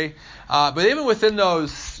went away. But even within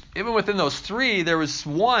those 3, there was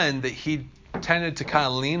one that he tended to kind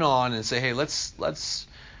of lean on and say, hey, let's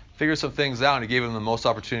figure some things out. And he gave him the most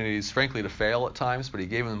opportunities, frankly, to fail at times, but he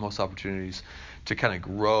gave him the most opportunities to kind of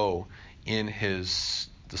grow in his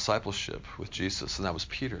discipleship with Jesus, and that was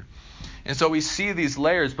Peter. And so we see these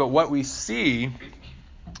layers, but what we see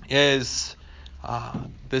is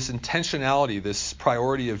this intentionality, this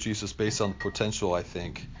priority of Jesus based on the potential, I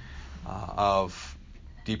think, of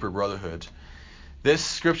deeper brotherhood. This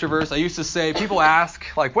scripture verse, I used to say, people ask,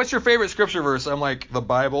 like, what's your favorite scripture verse? I'm like, the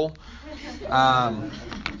Bible.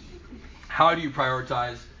 How do you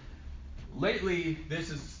prioritize? Lately,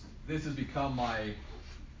 this has become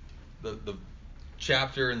the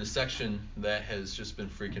chapter in the section that has just been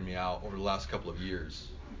freaking me out over the last couple of years,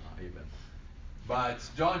 even. But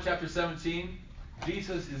John chapter 17,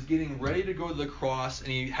 Jesus is getting ready to go to the cross, and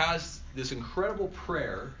he has this incredible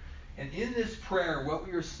prayer. And in this prayer, what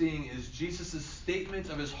we are seeing is Jesus' statement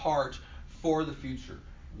of his heart for the future.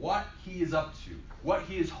 What he is up to, what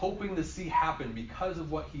he is hoping to see happen because of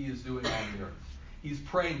what he is doing on the earth. He's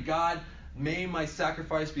praying, God, may my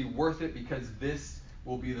sacrifice be worth it because this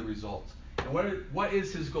will be the result. And what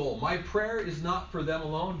is his goal? My prayer is not for them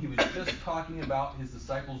alone. He was just talking about his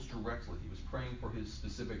disciples directly. He was praying for his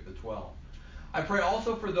specific, the 12. I pray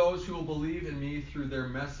also for those who will believe in me through their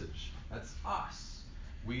message. That's us.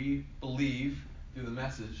 We believe through the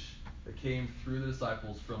message that came through the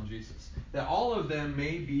disciples from Jesus. That all of them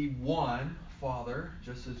may be one, Father,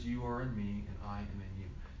 just as you are in me and I am in you.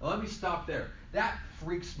 Now let me stop there. That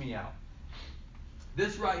freaks me out.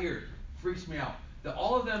 This right here freaks me out. That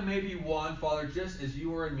all of them may be one, Father, just as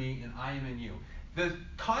you are in me and I am in you. The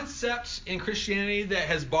concept in Christianity that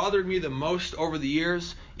has bothered me the most over the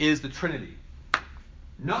years is the Trinity.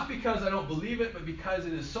 Not because I don't believe it, but because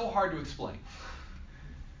it is so hard to explain.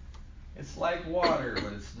 It's like water,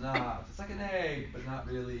 but it's not. It's like an egg, but not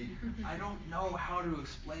really. I don't know how to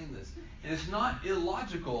explain this. And it's not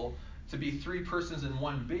illogical to be 3 persons in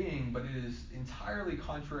one being, but it is entirely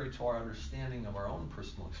contrary to our understanding of our own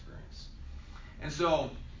personal experience. And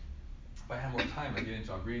so, if I had more time,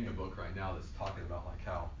 I'm reading a book right now that's talking about like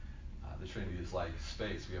how the Trinity is like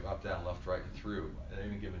space. We have up, down, left, right, and through. At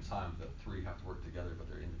any given time, the 3 have to work together, but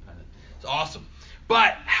they're independent. It's awesome.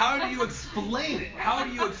 But how do you explain it? How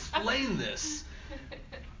do you explain this?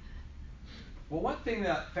 Well, one thing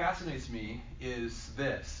that fascinates me is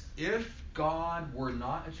this. If God were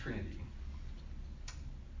not a Trinity,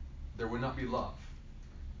 there would not be love.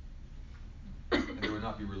 And there would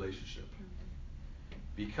not be relationship.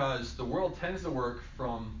 Because the world tends to work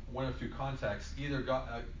from one of two contexts. Either God,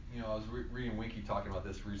 I was reading Winky talking about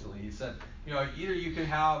this recently. He said, either you can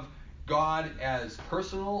have God as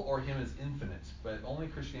personal or Him as infinite. But only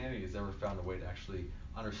Christianity has ever found a way to actually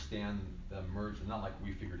understand them merge. And not like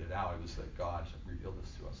we figured it out. It was that God revealed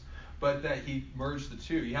this to us. But that He merged the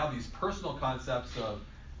two. You have these personal concepts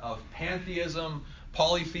of pantheism,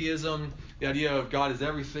 polytheism, the idea of God is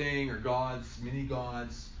everything, or gods, mini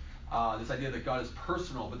gods. This idea that God is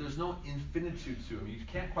personal, but there's no infinitude to Him. You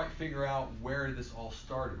can't quite figure out where this all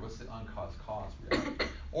started. What's the uncaused cause?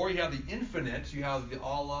 Or you have the infinite. You have the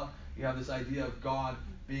Allah. You have this idea of God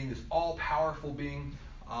being this all-powerful being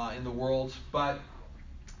in the world, but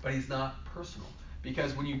He's not personal.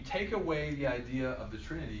 Because when you take away the idea of the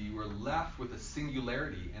Trinity, you are left with a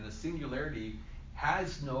singularity, and a singularity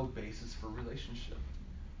has no basis for relationship.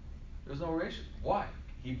 There's no relation. Why?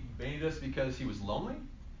 He made us because He was lonely?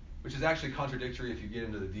 Which is actually contradictory if you get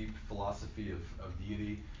into the deep philosophy of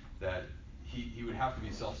deity, that he would have to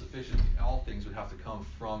be self-sufficient. All things would have to come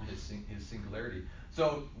from his singularity.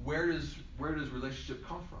 So where does relationship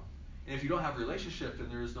come from? And if you don't have relationship, then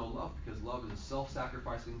there is no love, because love is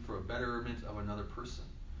self-sacrificing for a betterment of another person.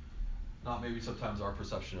 Not maybe sometimes our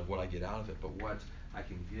perception of what I get out of it, but what I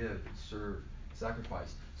can give and serve,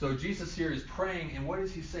 sacrifice. So Jesus here is praying, and what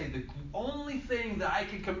does He say? The only thing that I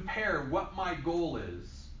can compare what my goal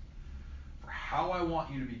is, how I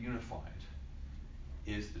want you to be unified,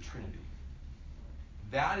 is the Trinity.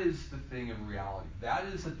 That is the thing of reality. That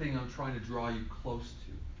is the thing I'm trying to draw you close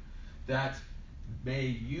to. That may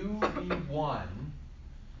you be one,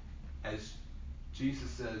 as Jesus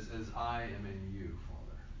says, as I am in you,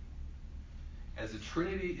 Father. As the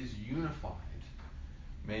Trinity is unified,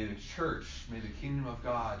 may the church, may the kingdom of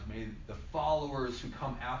God, may the followers who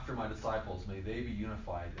come after my disciples, may they be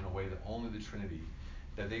unified in a way that only the Trinity,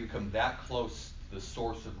 that they become that close to the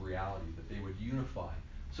source of reality, that they would unify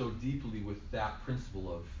so deeply with that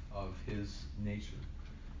principle of His nature,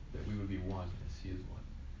 that we would be one as He is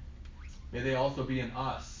one. May they also be in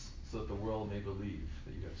us, so that the world may believe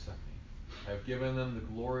that you have sent me. I have given them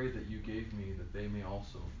the glory that you gave me, that they may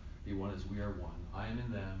also be one as we are one. I am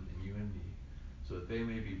in them, and you in me, so that they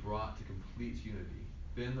may be brought to complete unity.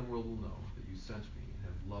 Then the world will know that you sent me and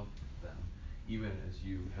have loved them, even as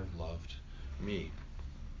you have loved me.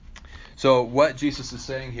 So what Jesus is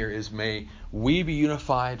saying here is, may we be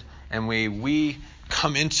unified, and may we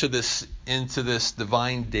come into this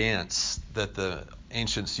divine dance that the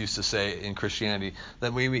ancients used to say in Christianity,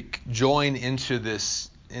 that we join into this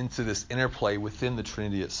interplay within the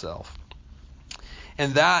Trinity itself.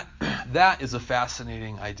 And that is a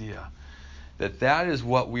fascinating idea. That is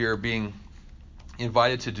what we are being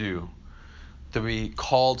invited to do, to be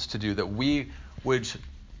called to do, that we would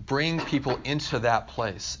bring people into that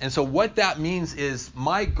place. And so what that means is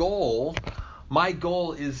my goal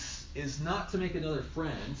is not to make another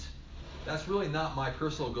friend. That's really not my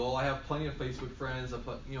personal goal. I have plenty of Facebook friends,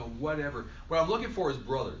 whatever. What I'm looking for is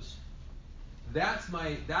brothers. That's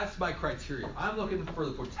my criteria. I'm looking for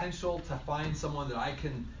the potential to find someone that I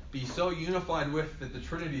can be so unified with that the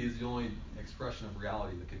Trinity is the only expression of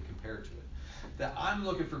reality that can compare to it. That I'm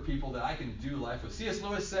looking for people that I can do life with. C.S.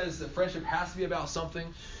 Lewis says that friendship has to be about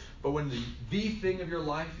something, but when the thing of your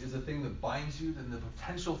life is the thing that binds you, then the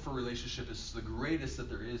potential for relationship is the greatest that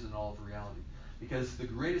there is in all of reality. Because the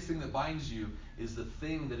greatest thing that binds you is the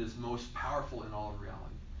thing that is most powerful in all of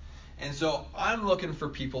reality. And so I'm looking for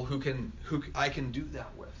people who I can do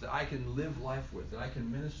that with, that I can live life with, that I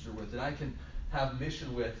can minister with, that I can have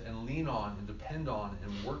mission with and lean on and depend on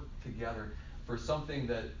and work together for something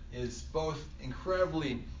that is both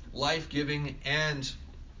incredibly life-giving and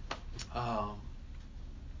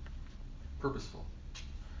purposeful.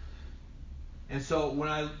 And so when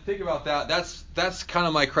I think about that, that's kind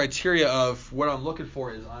of my criteria of what I'm looking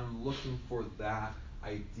for. Is I'm looking for that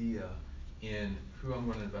idea in who I'm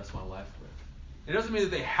going to invest my life with. It doesn't mean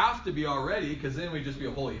that they have to be already, because then we'd just be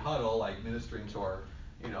a holy huddle, like ministering to our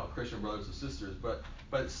Christian brothers and sisters.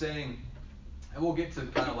 But saying, and we'll get to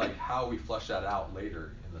kind of like how we flesh that out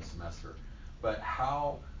later in the semester. But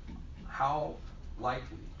how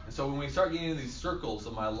likely. And so when we start getting into these circles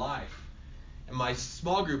of my life, and my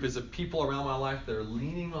small group is of people around my life that are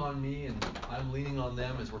leaning on me and I'm leaning on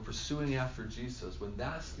them as we're pursuing after Jesus, when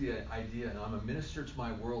that's the idea, and I'm a minister to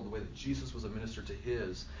my world the way that Jesus was a minister to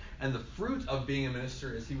his, and the fruit of being a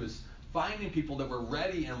minister is he was finding people that were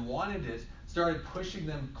ready and wanted it, started pushing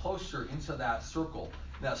them closer into that circle.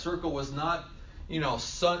 That circle was not,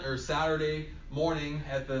 sun or Saturday morning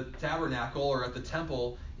at the tabernacle or at the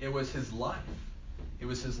temple. It was his life. It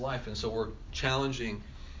was his life. And so we're challenging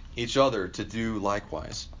each other to do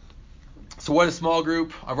likewise. So what is small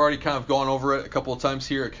group? I've already kind of gone over it a couple of times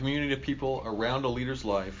here. A community of people around a leader's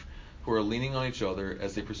life who are leaning on each other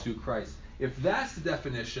as they pursue Christ. If that's the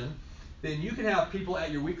definition, then you can have people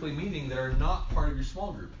at your weekly meeting that are not part of your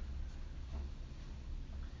small group.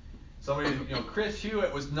 Somebody, Chris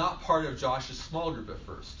Hewitt was not part of Josh's small group at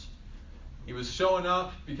first. He was showing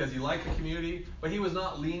up because he liked the community, but he was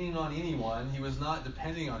not leaning on anyone. He was not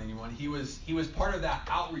depending on anyone. He was part of that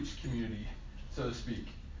outreach community, so to speak,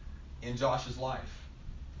 in Josh's life.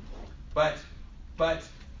 But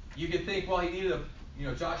you could think, well, he needed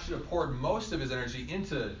Josh should have poured most of his energy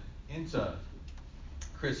into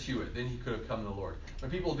Chris Hewitt. Then he could have come to the Lord. When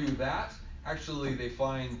people do that, actually they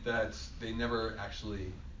find that they never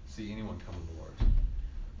actually see anyone come to the Lord.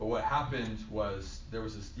 But what happened was there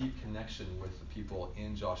was this deep connection with the people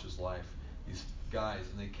in Josh's life, these guys,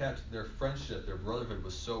 and they kept their friendship, their brotherhood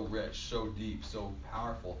was so rich, so deep, so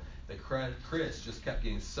powerful that Chris just kept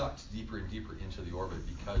getting sucked deeper and deeper into the orbit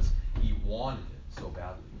because he wanted it so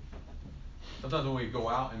badly. Sometimes when we go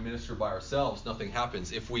out and minister by ourselves, nothing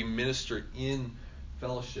happens. If we minister in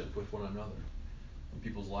fellowship with one another, and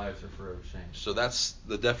people's lives are forever changed. So that's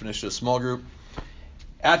the definition of small group.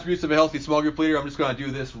 Attributes of a healthy small group leader. I'm just going to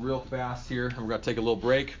do this real fast here, and we're going to take a little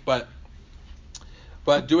break. But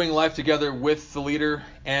doing life together with the leader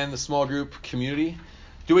and the small group community.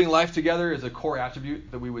 Doing life together is a core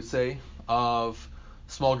attribute that we would say of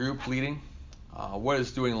small group leading. What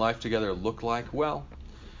does doing life together look like? Well,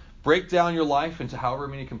 break down your life into however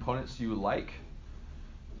many components you like.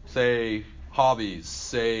 Say hobbies,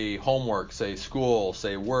 say homework, say school,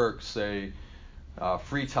 say work, say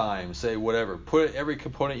free time, say whatever. Put every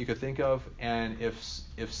component you could think of, and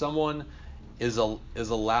if someone is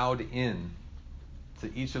allowed in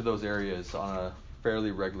to each of those areas on a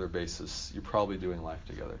fairly regular basis, you're probably doing life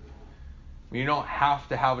together. You don't have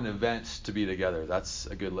to have an event to be together. That's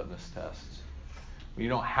a good litmus test. You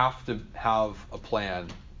don't have to have a plan.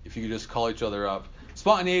 If you could just call each other up.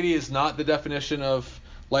 Spontaneity is not the definition of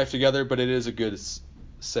life together, but it is a good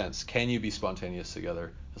sense. Can you be spontaneous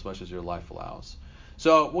together as much as your life allows?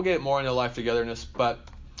 So we'll get more into life togetherness, but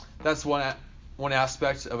that's one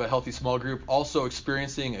aspect of a healthy small group. Also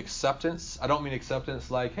experiencing acceptance. I don't mean acceptance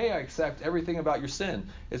like, hey, I accept everything about your sin.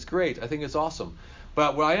 It's great. I think it's awesome.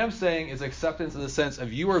 But what I am saying is acceptance in the sense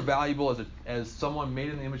of you are valuable as someone made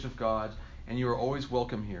in the image of God, and you are always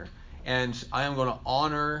welcome here. And I am going to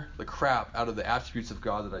honor the crap out of the attributes of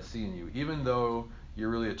God that I see in you, even though you're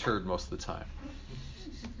really a turd most of the time.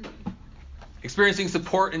 Experiencing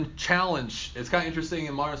support and challenge. It's kind of interesting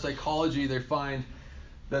in modern psychology, they find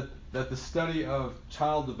that the study of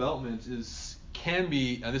child development can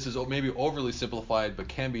be, and this is maybe overly simplified, but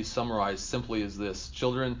can be summarized simply as this.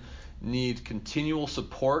 Children need continual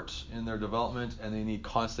support in their development, and they need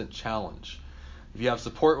constant challenge. If you have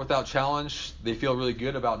support without challenge, they feel really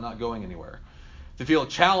good about not going anywhere. If they feel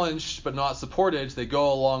challenged but not supported, they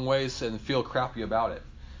go a long ways and feel crappy about it.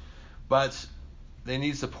 But they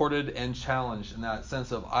need supported and challenged in that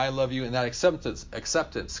sense of I love you, and that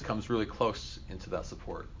acceptance comes really close into that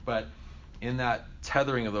support. But in that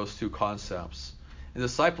tethering of those two concepts, and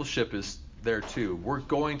discipleship is there too. We're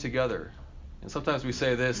going together. And sometimes we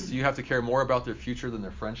say this, you have to care more about their future than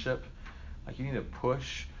their friendship. Like you need to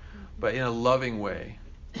push, but in a loving way,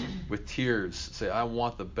 with tears, say, I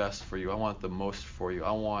want the best for you. I want the most for you.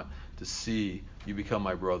 I want to see you become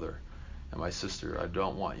my brother and my sister. I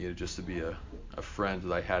don't want you just to be a friend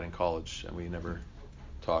that I had in college and we never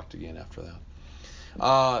talked again after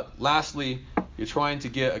that. Lastly, you're trying to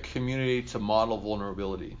get a community to model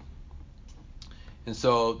vulnerability. And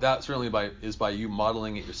so that certainly is by you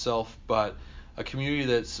modeling it yourself, but a community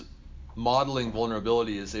that's modeling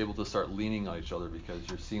vulnerability is able to start leaning on each other because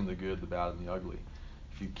you're seeing the good, the bad, and the ugly.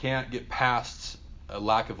 If you can't get past a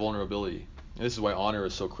lack of vulnerability, and this is why honor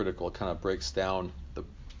is so critical, it kind of breaks down the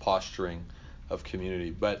posturing of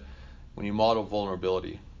community. But when you model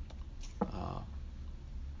vulnerability,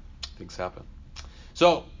 things happen.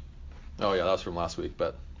 So, oh yeah, that was from last week,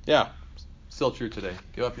 but yeah, still true today.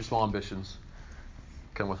 Give up your small ambitions.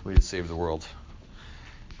 Come with me to save the world.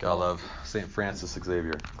 God love St. Francis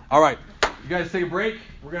Xavier. All right, you guys take a break.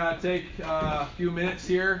 We're going to take a few minutes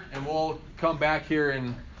here, and we'll come back here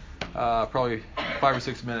in probably 5 or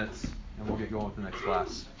 6 minutes, and we'll get going with the next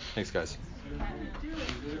class. Thanks, guys.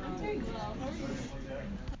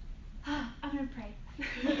 I'm going to pray.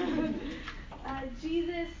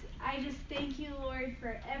 Jesus, I just thank you, Lord,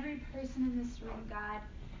 for every person in this room, God.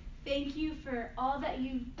 Thank you for all that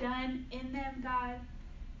you've done in them, God.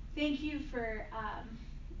 Thank you for,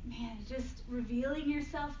 just revealing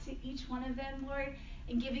yourself to each one of them, Lord,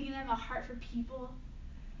 and giving them a heart for people.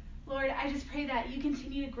 Lord, I just pray that you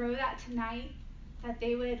continue to grow that tonight, that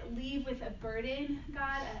they would leave with a burden,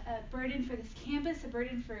 God, a burden for this campus, a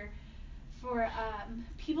burden for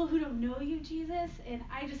people who don't know you, Jesus. And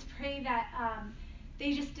I just pray that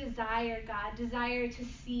they just desire, God, desire to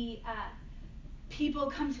see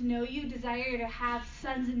people come to know you, desire to have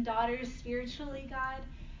sons and daughters spiritually, God.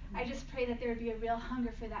 I just pray that there would be a real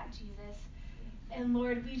hunger for that, Jesus. And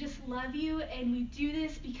Lord, we just love you, and we do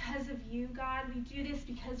this because of you, God. We do this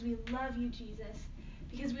because we love you, Jesus,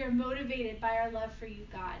 because we are motivated by our love for you,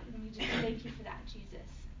 God. And we just thank you for that, Jesus.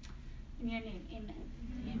 In your name, amen.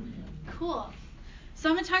 Amen. Cool. So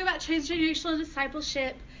I'm going to talk about transgenerational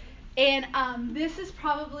discipleship, and this is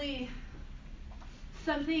probably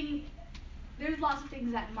something, there's lots of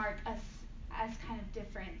things that mark us as kind of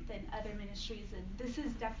different than other ministries, and this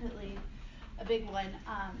is definitely a big one.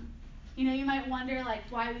 You might wonder,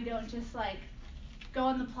 why we don't just, go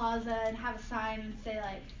on the plaza and have a sign and say,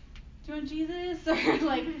 do you want Jesus? Or,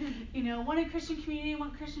 want a Christian community,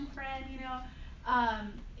 want a Christian friend,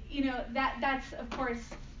 that's, of course,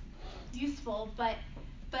 useful, but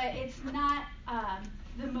it's not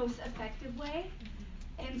the most effective way.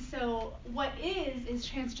 And so what is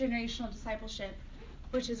transgenerational discipleship,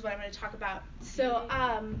 which is what I'm going to talk about. So,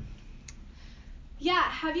 have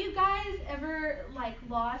you guys ever,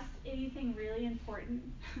 lost anything really important?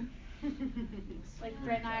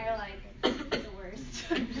 Brett and I are, the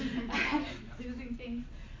worst at losing things.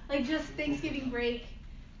 Just Thanksgiving break,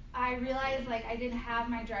 I realized, I didn't have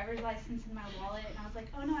my driver's license in my wallet, and I was like,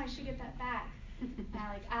 oh, no, I should get that back. And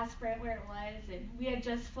I, asked Brett where it was, and we had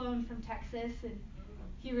just flown from Texas, and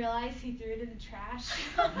he realized he threw it in the trash.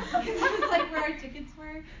 Because it was, where our tickets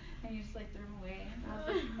were, and he just, threw them away. And I was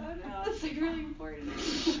like, oh, no, it's, really important.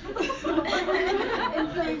 And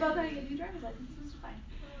so we both had to get new driver's licenses, which was fine.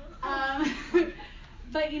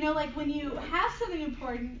 But, when you have something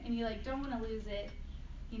important and you, don't want to lose it,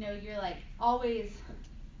 you're, always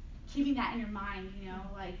keeping that in your mind,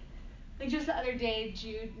 like just the other day,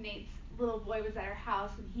 Jude, Nate's little boy, was at our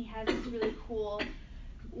house, and he has this really cool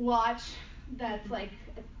watch that's, a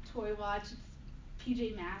toy watch. It's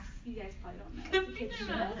PJ Masks. You guys probably don't know. It's a kid's show.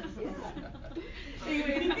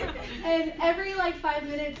 Anyways, and every, 5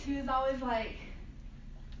 minutes, he was always like,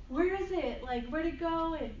 where is it? Where'd it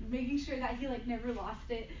go? And making sure that he, never lost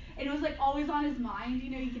it. And it was, always on his mind,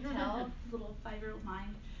 you could tell, his little 5-year-old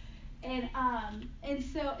mind. And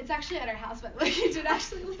so, it's actually at our house, by the way. You did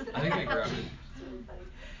actually lose it. I think I grabbed it. It's really funny.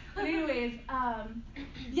 But anyways,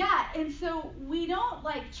 and so we don't,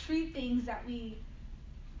 treat things that we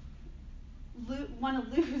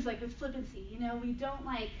want to lose, with flippancy, We don't,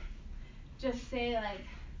 just say,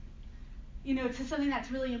 to something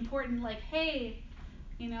that's really important, hey,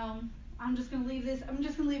 I'm just going to leave this, I'm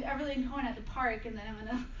just going to leave everything going at the park, and then I'm going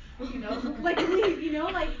to,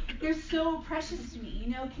 leave, they're so precious to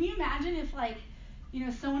me, Can you imagine if,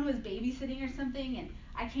 someone was babysitting or something, and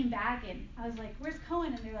I came back, and I was like, where's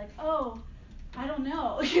Cohen? And they're like, oh, I don't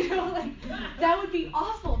know, that would be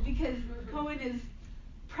awful, because Cohen is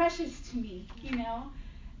precious to me,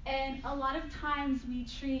 And a lot of times we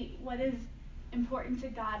treat what is important to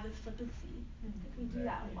God with flippancy. We do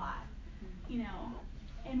that a lot,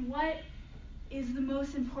 And what is the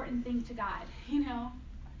most important thing to God,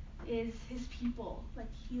 is his people.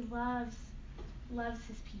 He loves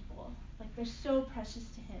his people. They're so precious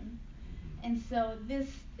to him. And so this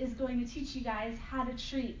is going to teach you guys how to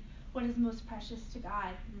treat what is most precious to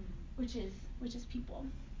God, which is people.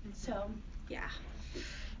 So, yeah.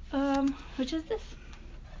 Which is this.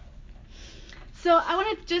 So I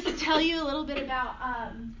want to just tell you a little bit about,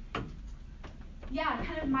 kind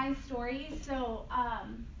of my story. So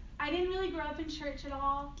I didn't really grow up in church at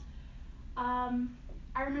all.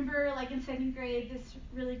 I remember, in second grade, this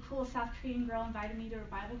really cool South Korean girl invited me to a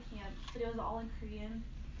Bible camp, but it was all in Korean.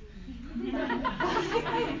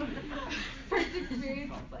 First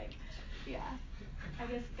experience, I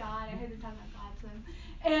guess God, I heard them talking about God, so.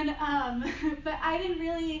 And, but I didn't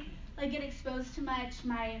really, get exposed to much.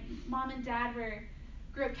 My mom and dad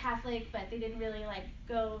grew up Catholic, but they didn't really,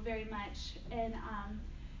 go very much. And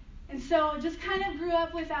so just kind of grew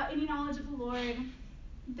up without any knowledge of the Lord.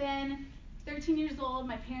 Then, 13 years old,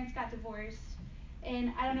 my parents got divorced.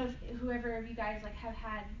 And I don't know if whoever of you guys,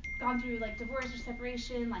 have gone through, divorce or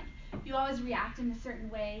separation, you always react in a certain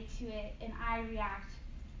way to it. And I react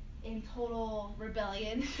in total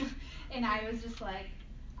rebellion. And I was just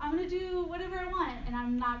I'm going to do whatever I want, and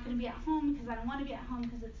I'm not going to be at home because I don't want to be at home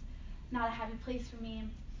because it's not a happy place for me.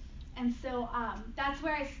 And so that's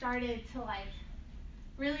where I started to like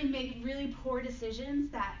really make really poor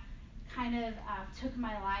decisions that kind of took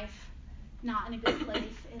my life not in a good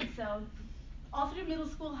place. And so all through middle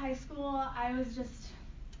school, high school, I was just,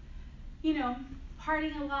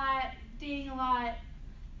 partying a lot, dating a lot,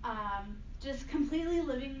 just completely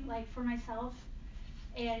living like for myself.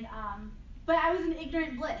 And but I was in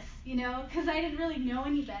ignorant bliss, because I didn't really know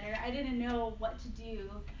any better. I didn't know what to do.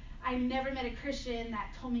 I never met a Christian that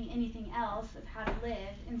told me anything else of how to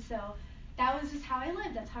live. And so that was just how I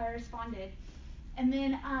lived. That's how I responded. And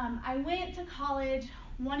then I went to college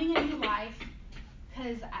wanting a new life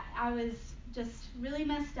because I was just really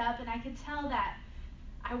messed up, and I could tell that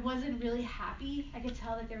I wasn't really happy. I could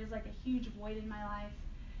tell that there was like a huge void in my life.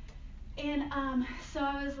 And so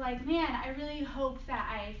I was like, man, I really hope that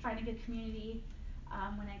I find a good community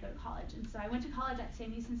when I go to college. And so I went to college at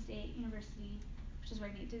Sam Houston State University, which is where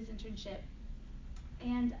Nate did his internship.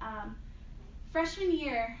 And freshman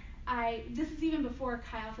year, this is even before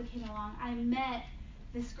Chi Alpha came along, I met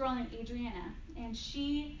this girl named Adriana, and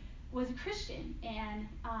she was a Christian, and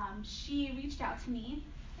she reached out to me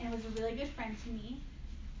and was a really good friend to me.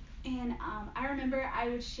 And I remember I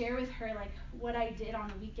would share with her like what I did on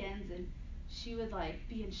the weekends, and she would like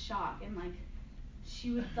be in shock, and like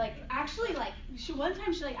she would like actually like one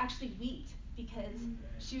time she like actually wept because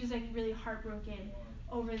she was like really heartbroken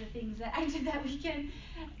over the things that I did that weekend.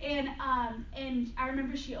 And I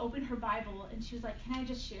remember she opened her Bible and she was like, "Can I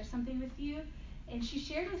just share something with you?" And she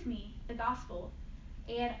shared with me the gospel.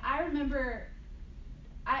 And I remember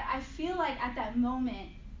I feel like at that moment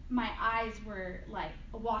my eyes were like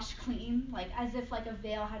washed clean, like as if like a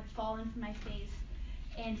veil had fallen from my face.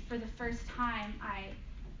 And for the first time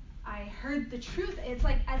I heard the truth. It's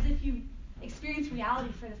like as if you experience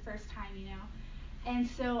reality for the first time, And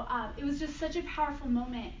so it was just such a powerful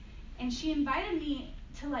moment. And she invited me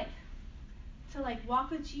to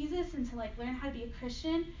walk with Jesus and to like learn how to be a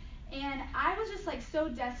Christian. And I was just like so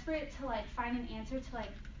desperate to like find an answer to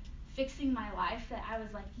like fixing my life that I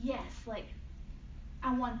was like, yes, like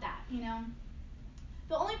I want that,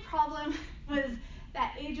 The only problem was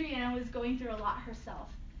that Adriana was going through a lot herself.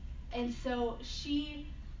 And so she,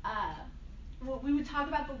 we would talk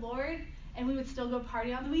about the Lord, and we would still go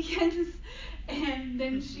party on the weekends. And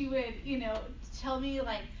then she would, tell me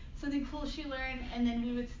like something cool she learned, and then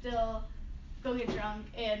we would still go get drunk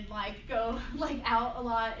and like go like out a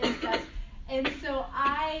lot and stuff. And so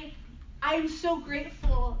I'm so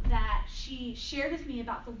grateful that she shared with me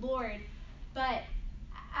about the Lord. But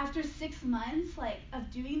after 6 months like of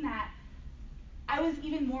doing that, I was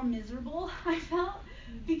even more miserable, I felt,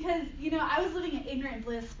 because I was living in ignorant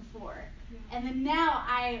bliss before. And then now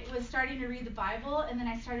I was starting to read the Bible, and then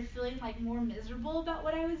I started feeling like more miserable about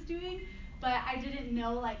what I was doing, but I didn't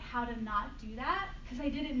know like how to not do that because I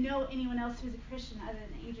didn't know anyone else who was a Christian other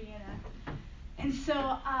than Adriana. And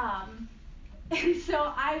so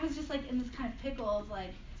I was just like in this kind of pickle of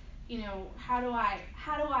like, how do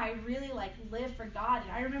I really like live for God?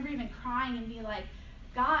 And I remember even crying and being like,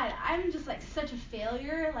 God, I'm just like such a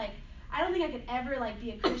failure. Like I don't think I could ever like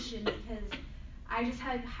be a Christian because I just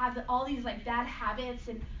have all these like bad habits,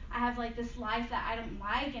 and I have like this life that I don't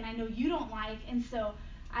like, and I know you don't like, and so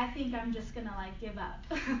I think I'm just gonna like give up.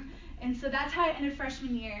 And so that's how I ended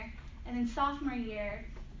freshman year. And then sophomore year,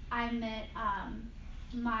 I met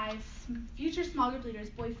my future small group leader's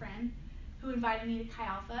boyfriend, who invited me to Chi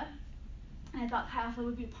Alpha, and I thought Chi Alpha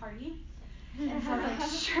would be a party. And so I was like,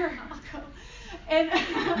 sure, I'll go. And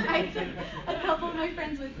I took a couple of my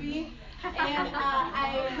friends with me. And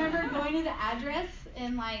I remember going to the address,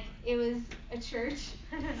 and like it was a church.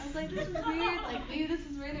 I was like, this is weird. Like maybe this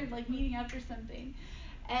is where they're like meeting up or something.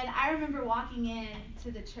 And I remember walking in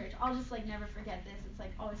to the church. I'll just like never forget this. It's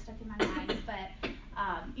like always stuck in my mind. But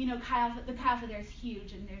Chi Alpha there is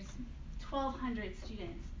huge, and there's 1,200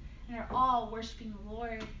 students, and they're all worshiping the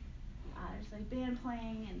Lord. There's like band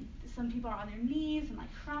playing, and some people are on their knees and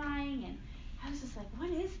like crying, and I was just like,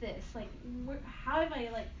 what is this? Like, how have I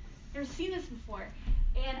like never seen this before?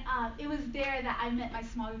 And it was there that I met my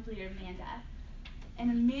small group leader, Amanda.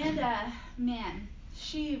 And Amanda, man,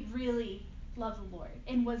 she really loved the Lord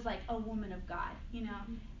and was like a woman of God,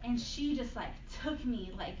 And she just like took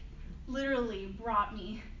me, like literally brought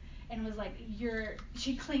me, and was like,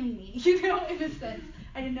 she claimed me, in a sense.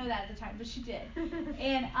 I didn't know that at the time, but she did.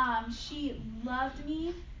 And she loved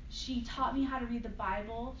me. She taught me how to read the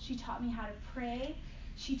Bible. She taught me how to pray.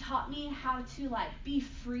 She taught me how to like be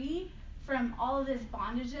free from all of this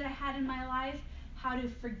bondage that I had in my life, how to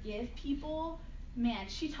forgive people, man,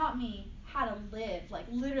 she taught me how to live, like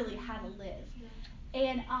literally how to live.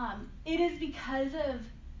 And it is because of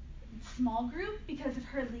small group, because of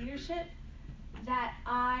her leadership, that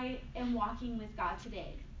I am walking with God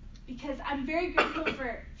today. Because I'm very grateful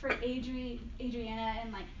for Adriana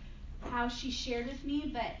and like how she shared with me,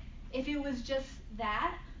 but if it was just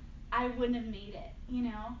that, I wouldn't have made it, you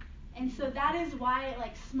know? And so that is why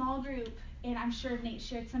like small group, and I'm sure Nate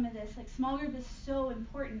shared some of this, like small group is so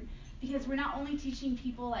important, because we're not only teaching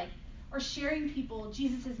people like, or sharing people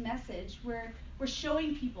Jesus' message, we're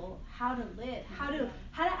showing people how to live, how to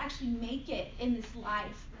actually make it in this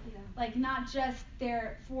life. Yeah. Like not just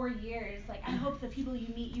their 4 years. Like I hope the people you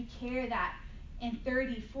meet, you care that in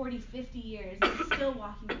 30, 40, 50 years, you're still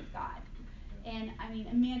walking with God. And I mean,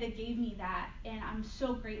 Amanda gave me that, and I'm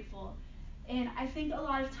so grateful. And I think a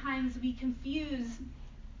lot of times we confuse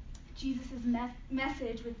Jesus'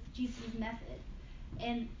 message with Jesus' method.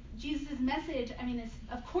 And Jesus' message, I mean, is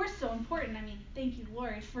of course so important. I mean, thank you,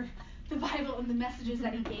 Lord, for the Bible and the messages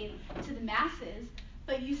that he gave to the masses.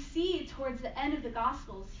 But you see towards the end of the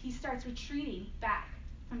Gospels, he starts retreating back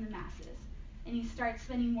from the masses. And he starts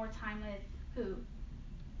spending more time with who?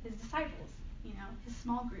 His disciples, you know, his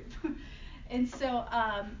small group. And so,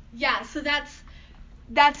 so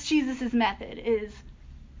that's Jesus' method is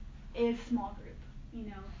small group. You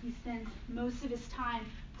know, he spends most of his time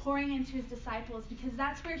pouring into his disciples because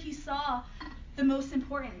that's where he saw the most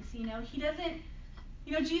importance. You know,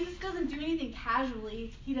 Jesus doesn't do anything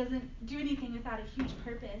casually. He doesn't do anything without a huge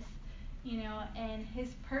purpose. You know, and his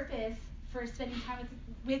purpose for spending time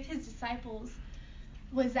with his disciples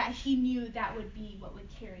was that he knew that would be what would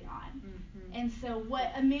carry on. Mm-hmm. And so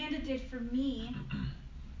what Amanda did for me,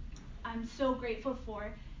 I'm so grateful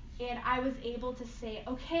for. And I was able to say,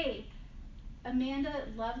 okay, Amanda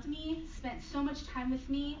loved me, spent so much time with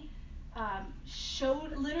me,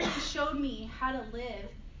 literally showed me how to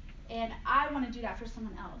live, and I want to do that for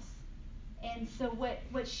someone else. And so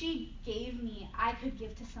what she gave me, I could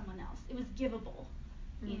give to someone else. It was givable,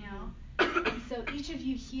 you know. And so each of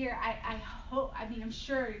you here, I hope, I mean, I'm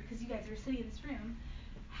sure, because you guys are sitting in this room,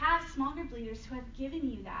 have small group leaders who have given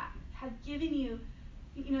you that, have given you,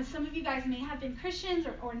 you know, some of you guys may have been Christians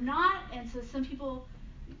or not, and so some people,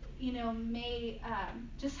 you know, may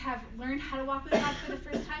just have learned how to walk with God for the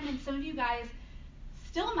first time, and some of you guys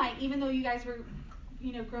still might, even though you guys were,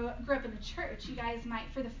 you know, grew up in the church, you guys might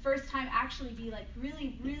for the first time actually be like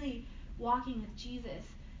really, really walking with Jesus,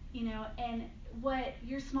 you know, and what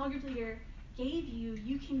your small group leader gave you,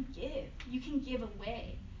 you can give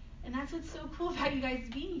away. And that's what's so cool about you guys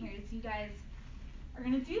being here, is you guys are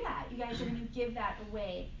going to do that. You guys are going to give that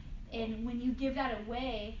away. And when you give that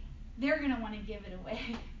away, they're going to want to give it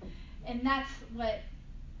away. And that's what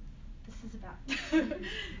this is about,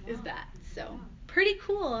 is that. So, pretty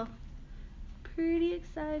cool. Pretty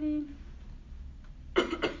exciting.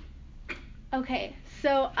 Okay,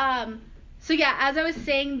 so yeah, as I was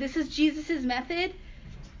saying, this is Jesus' method,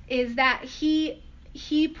 is that he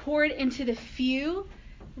poured into the few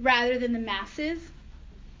rather than the masses.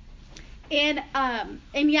 And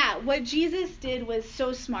yeah, what Jesus did was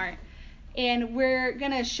so smart. And we're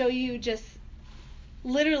going to show you just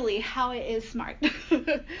literally how it is smart.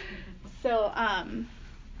 So,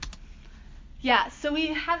 so we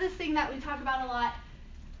have this thing that we talk about a lot,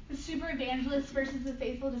 the super evangelist versus the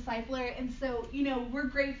faithful discipler. And so, you know, we're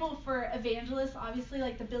grateful for evangelists, obviously,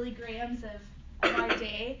 like the Billy Grahams of our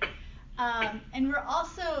day. And we're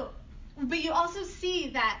also, but you also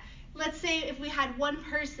see that, let's say if we had one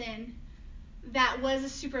person that was a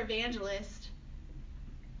super evangelist,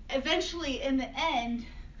 eventually in the end,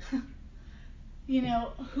 you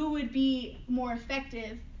know, who would be more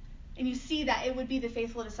effective? And you see that it would be the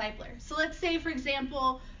faithful discipler. So let's say, for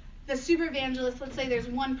example, the super evangelist, let's say there's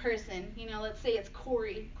one person, you know, let's say it's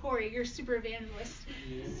Corey. Corey, you're a super evangelist.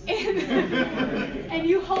 And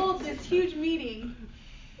you hold this huge meeting,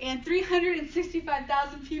 and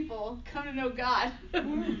 365,000 people come to know God.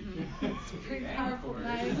 It's pretty powerful,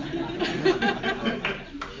 guys.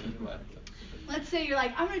 Let's say you're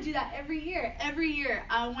like, I'm going to do that every year. Every year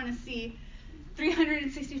I want to see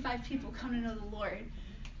 365 people come to know the Lord.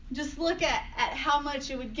 Just look at how much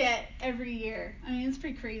it would get every year. I mean, it's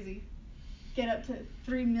pretty crazy. Get up to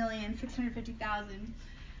 3,650,000.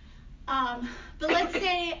 But let's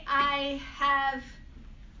say I have,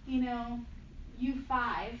 you know, you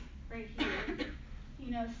 5 right here.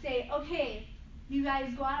 You know, say, okay, you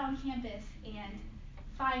guys go out on campus and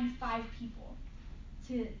find 5 people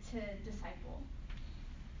to disciple.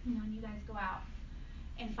 You know, and you guys go out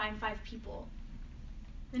and find 5 people.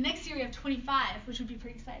 The next year we have 25, which would be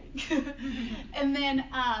pretty exciting. and then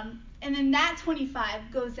that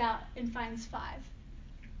 25 goes out and finds 5.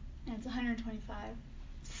 And it's 125.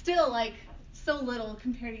 Still like so little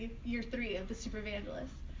compared to year 3 of the super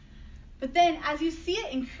evangelist. But then as you see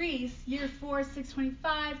it increase, year 4,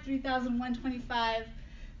 625, 3,125,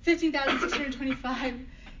 15,625,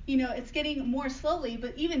 it's getting more slowly.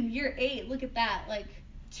 But even year 8, look at that, like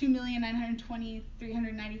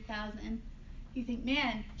 2,920,390,000. You think,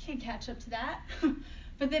 man, can't catch up to that.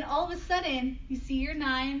 But then all of a sudden, you see year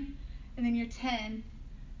 9, and then year 10,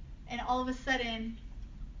 and all of a sudden,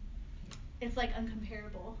 it's like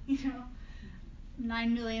uncomparable,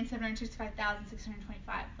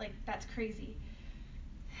 9,765,625. Like, that's crazy.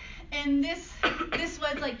 And this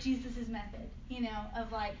was like Jesus' method,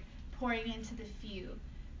 of like pouring into the few,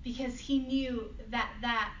 because he knew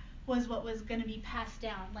that was what was going to be passed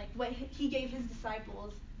down. Like what he gave his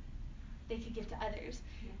disciples, they could give to others.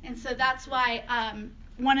 And so that's why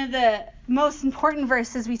one of the most important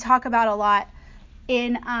verses we talk about a lot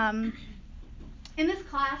in this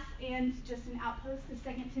class and just in Outpost is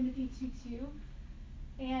 2 Timothy 2:2.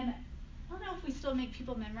 And I don't know if we still make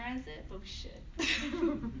people memorize it, but we should.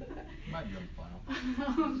 Might be on the final.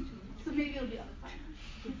 So maybe it'll be on the final.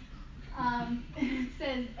 It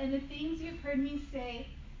says, "And the things you've heard me say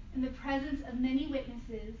in the presence of many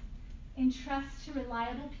witnesses, entrust to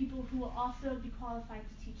reliable people who will also be qualified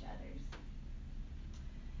to teach others."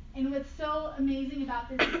 And what's so amazing about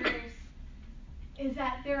this verse is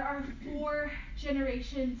that there are 4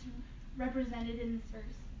 generations represented in this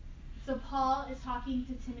verse. So Paul is talking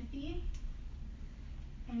to Timothy,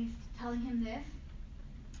 and he's telling him this.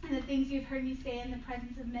 "And the things you've heard me say in the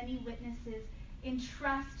presence of many witnesses,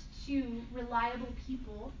 entrust to reliable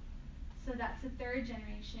people." So that's the 3rd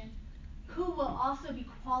generation, "who will also be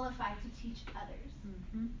qualified to teach others."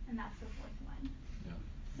 Mm-hmm. And that's the 4th one. Yeah.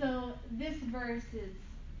 So this verse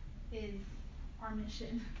is our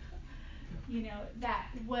mission. That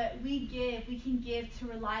what we can give to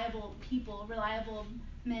reliable people, reliable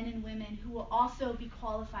men and women who will also be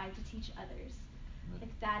qualified to teach others.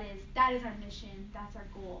 Like that is our mission. That's our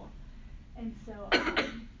goal. And so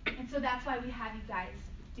that's why we have you guys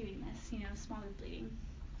doing this. Small group leading.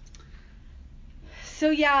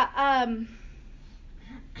 So yeah,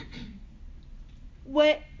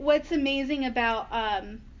 what's amazing about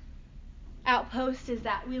Outpost is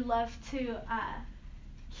that we love to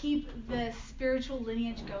keep the spiritual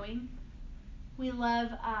lineage going. We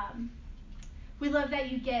love that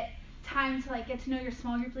you get time to get to know your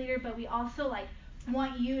small group leader, but we also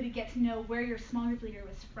want you to get to know where your small group leader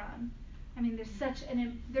was from. I mean, there's such an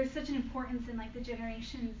importance in the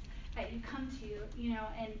generations that you come to,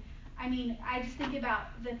 and I mean, I just think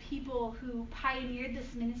about the people who pioneered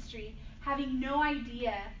this ministry having no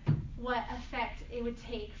idea what effect it would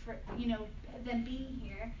take for them being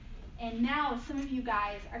here. And now some of you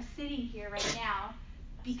guys are sitting here right now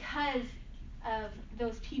because of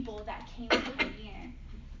those people that came to pioneer.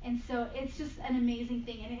 And so it's just an amazing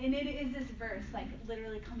thing. And it is this verse,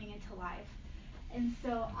 literally coming into life. And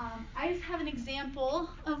so I just have an example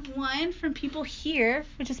of one from people here,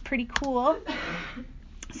 which is pretty cool.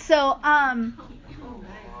 So, sorry,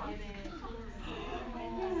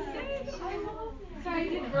 I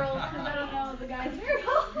did girls because I don't know the guys very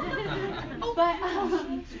well. But,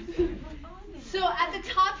 so at the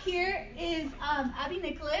top here is Abby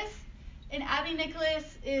Nicholas. And Abby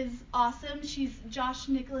Nicholas is awesome. She's Josh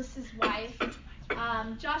Nicholas's wife.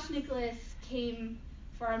 Josh Nicholas came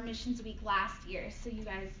for our missions week last year. So you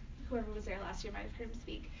guys, whoever was there last year might have heard him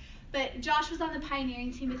speak. But Josh was on the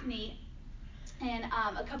pioneering team with Nate. And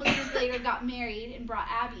a couple of years later got married and brought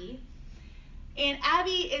Abby. And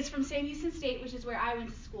Abby is from Sam Houston State, which is where I went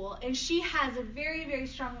to school. And she has a very, very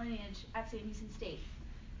strong lineage at Sam Houston State.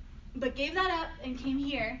 But gave that up and came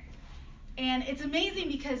here. And it's amazing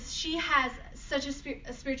because she has such a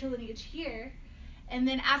spiritual lineage here. And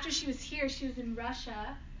then after she was here, she was in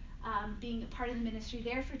Russia, being a part of the ministry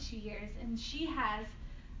there for 2 years. And she has,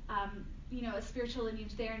 a spiritual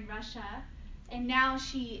lineage there in Russia. And now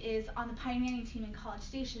she is on the pioneering team in College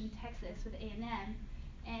Station, Texas, with A&M.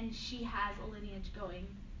 And she has a lineage going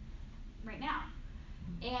right now.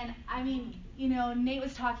 And I mean, Nate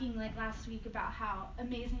was talking last week about how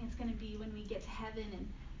amazing it's going to be when we get to heaven and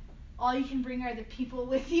all you can bring are the people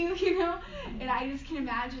with you, And I just can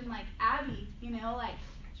imagine Abby,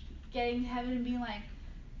 getting to heaven and being like,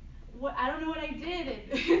 "What? I don't know what I did,"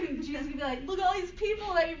 and Jesus would be like, "Look at all these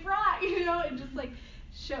people that you brought," and just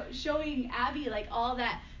showing Abby all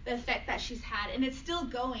that the effect that she's had, and it's still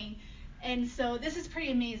going. And so this is pretty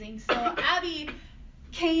amazing. So Abby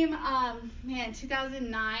came,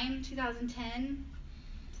 2009, 2010,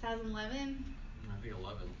 2011. I think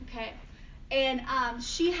 11. Okay. And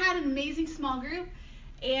she had an amazing small group.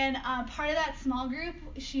 And part of that small group,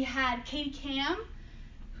 she had Katie Cam,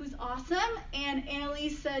 who's awesome, and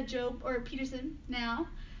Annalisa Job, or Peterson now,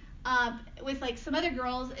 with like some other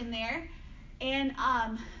girls in there. And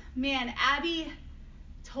man, Abby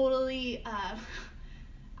totally,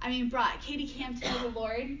 brought Katie Cam to know the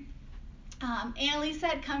Lord. Annalisa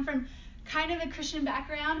had come from kind of a Christian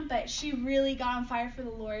background, but she really got on fire for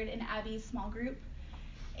the Lord in Abby's small group.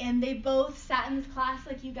 And they both sat in this class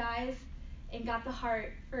like you guys and got the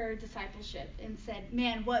heart for discipleship and said,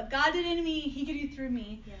 man, what God did in me, he could do through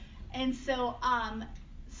me. Yeah. And so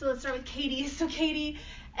let's start with Katie. So Katie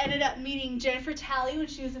ended up meeting Jennifer Talley when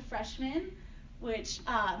she was a freshman, which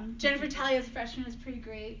Jennifer Talley as a freshman was pretty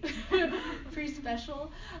great, pretty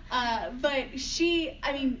special. But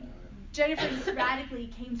Jennifer just radically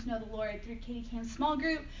came to know the Lord through Katie Cam's small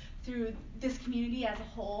group, through this community as a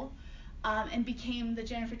whole, and became the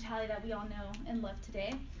Jennifer Talley that we all know and love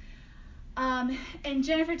today. And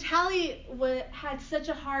Jennifer Talley had such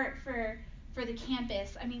a heart for the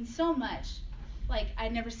campus. So much, like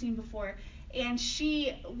I'd never seen before. And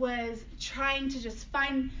she was trying to just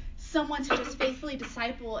find someone to just faithfully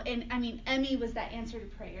disciple. And Emmy was that answer to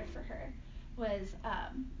prayer for her.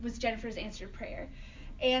 Was Jennifer's answer to prayer.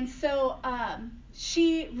 And so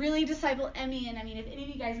she really discipled Emmy. And if any of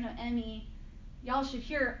you guys know Emmy, y'all should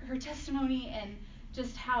hear her testimony and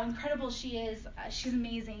just how incredible she is. She's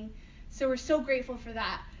amazing. So we're so grateful for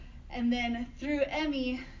that. And then through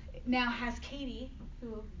Emmy now has Katie,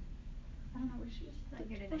 who I don't know where she is.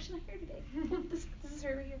 She's not here today. This is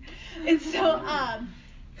her right here. And so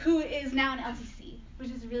who is now in LTC, which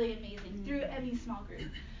is really amazing, through Emmy's small group.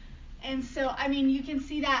 And so you can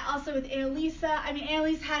see that also with Annalisa.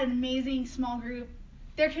 Annalisa had an amazing small group.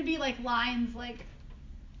 There could be like lines like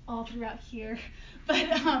all throughout here, but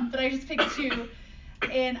I just picked two.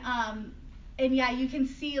 And yeah, you can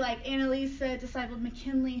see like Annalisa discipled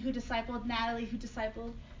McKinley, who discipled Natalie, who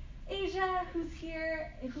discipled Asia, who's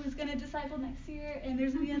here, who's going to disciple next year, and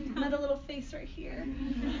there's another little face right here.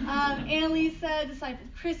 Annalisa discipled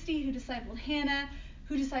Christy, who discipled Hannah,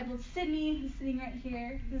 who discipled Sydney, who's sitting right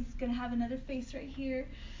here, who's going to have another face right here.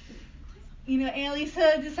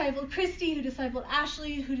 Annalisa discipled Christy, who discipled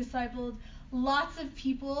Ashley, who discipled lots of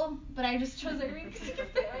people, but I just chose Irene because you can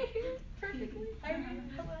sit right here perfectly. Irene,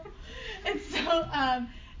 hello. And so,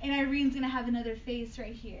 and Irene's going to have another face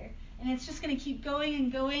right here. And it's just going to keep going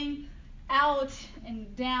and going out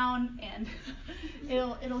and down, and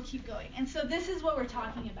it'll keep going. And so this is what we're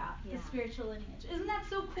talking about, the spiritual lineage. Isn't that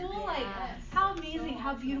so cool? Yes. Like, how amazing,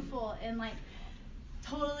 how beautiful, and like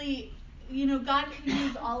totally, God can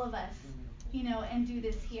use all of us, and do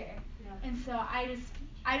this here. And so I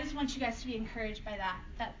just want you guys to be encouraged by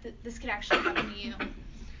that this could actually happen to you.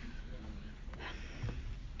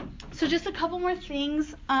 So just a couple more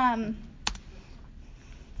things.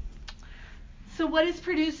 So what is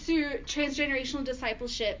produced through transgenerational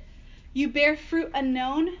discipleship? You bear fruit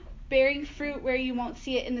unknown, bearing fruit where you won't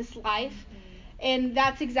see it in this life. And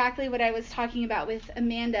that's exactly what I was talking about with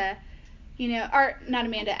Amanda, or not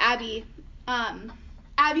Amanda, Abby.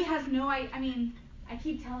 Abby has no idea. I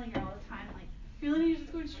keep telling her all the time, like, your lineage is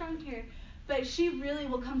going strong here. But she really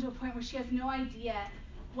will come to a point where she has no idea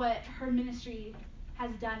what her ministry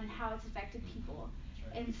has done and how it's affected people.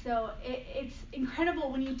 And so it's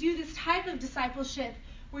incredible when you do this type of discipleship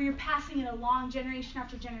where you're passing it along generation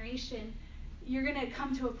after generation. You're going to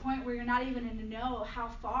come to a point where you're not even going to know how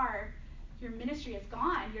far your ministry has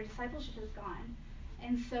gone, your discipleship has gone.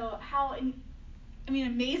 And so how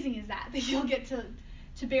amazing is that you'll get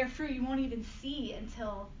to bear fruit you won't even see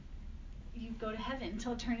until you go to heaven,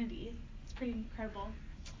 until eternity. It's pretty incredible.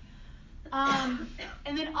 And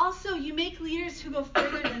then also, you make leaders who go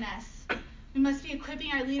further than us. We must be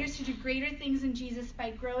equipping our leaders to do greater things in Jesus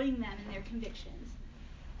by growing them in their convictions.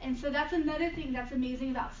 And so that's another thing that's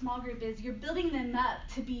amazing about small group is you're building them up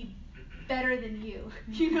to be better than you.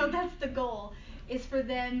 That's the goal, is for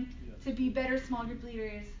them to be better small group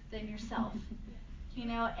leaders than yourself.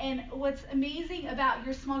 And what's amazing about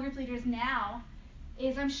your small group leaders now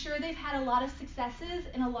is I'm sure they've had a lot of successes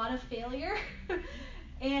and a lot of failure,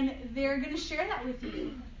 and they're going to share that with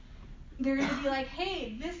you. They're going to be like,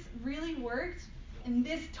 hey, this really worked, and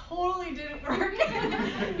this totally didn't work.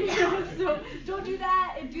 So don't do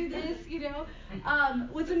that and do this,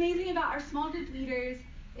 What's amazing about our small group leaders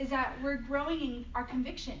is that we're growing in our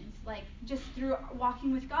convictions, like just through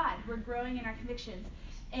walking with God, we're growing in our convictions.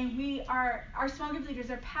 And our small group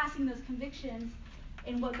leaders are passing those convictions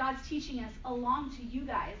and what God's teaching us along to you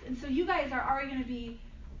guys. And so you guys are already going to be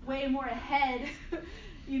way more ahead,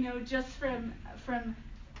 just from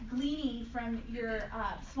gleaning from your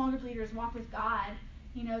small group leaders' walk with God,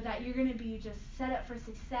 that you're going to be just set up for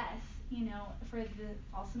success, for the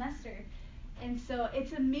fall semester. And so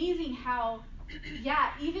it's amazing how,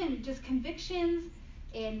 even just convictions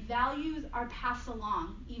and values are passed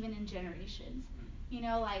along even in generations.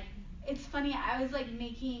 It's funny, I was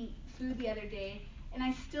making food the other day, and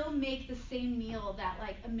I still make the same meal that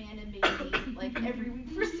Amanda made me every week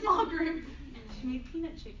for small group. She made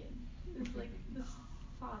peanut chicken. It's this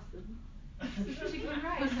sauce and chicken and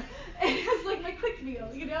rice. And it was my quick meal,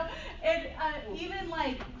 And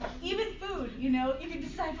even food, you can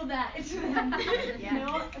disciple that into them.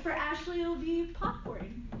 For Ashley it'll be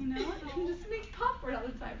popcorn, You can just make popcorn all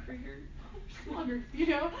the time for your small group,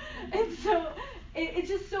 And so it's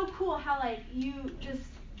just so cool how you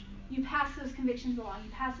pass those convictions along,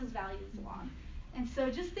 you pass those values along. And so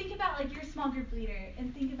just think about your small group leader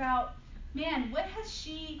and think about, man, what does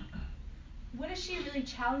she really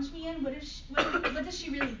challenge me in? What does she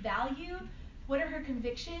really value? What are her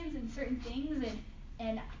convictions in certain things,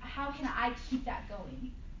 and how can I keep that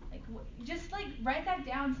going? Just write that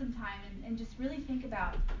down sometime and just really think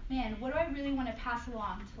about, man, what do I really want to pass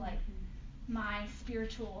along to my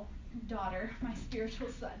spiritual daughter, my spiritual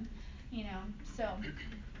son, So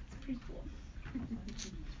it's pretty cool.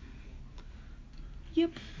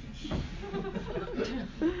 Yep.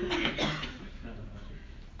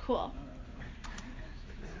 Cool.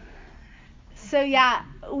 So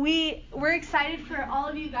we're excited for all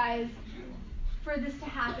of you guys for this to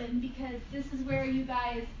happen, because this is where you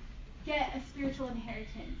guys get a spiritual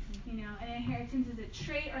inheritance. An inheritance is a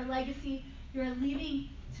trait or legacy you're leaving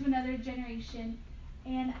to another generation.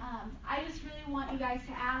 And I just really want you guys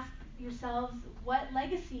to ask yourselves, what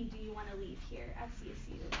legacy do you want to leave here at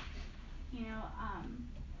CSU?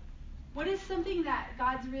 What is something that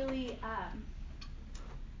God's really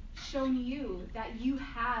shown you that you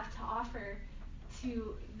have to offer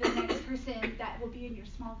to the next person that will be in your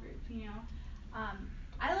small group?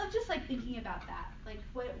 I love just thinking about that.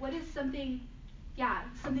 What is something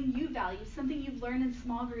you value, something you've learned in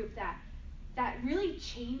small group that really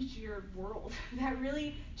changed your world, that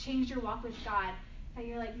really changed your walk with God, that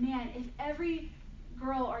you're man, if every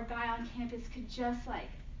girl or guy on campus could just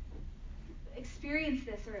experience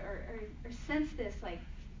this or sense this,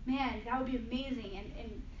 man, that would be amazing.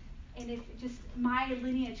 And if just my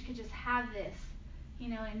lineage could just have this,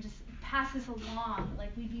 and just pass this along,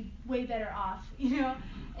 we'd be way better off,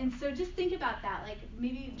 And so just think about that,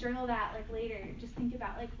 maybe journal that later. Just think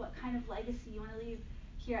about what kind of legacy you want to leave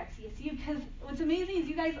here at CSU, because what's amazing is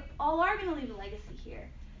you guys all are going to leave a legacy here.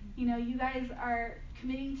 You guys are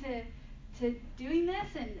committing to doing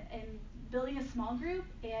this and building a small group,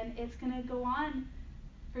 and it's going to go on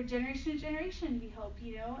for generation to generation, we hope,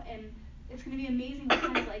 and it's going to be amazing what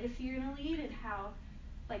kind of legacy you're going to lead, and how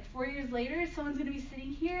 4 years later someone's going to be sitting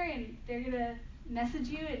here and they're going to message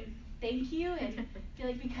you and thank you and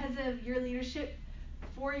feel because of your leadership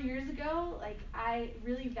 4 years ago, I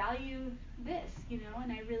really value this,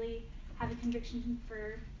 and I really have a conviction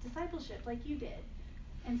for discipleship like you did.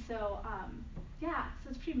 And so so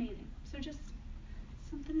it's pretty amazing. So just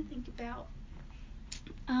something to think about.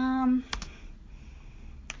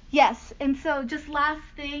 Yes, and so just last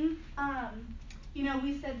thing,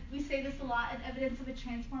 we say this a lot, and evidence of a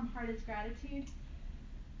transformed heart is gratitude.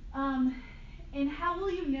 And how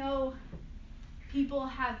will you know people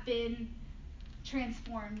have been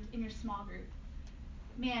transformed in your small group?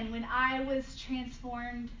 Man, when I was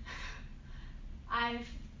transformed, I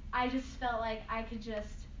just felt like I could just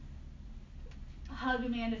hug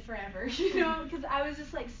Amanda forever, because I was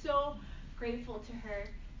just so grateful to her,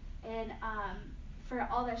 and for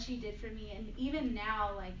all that she did for me. And even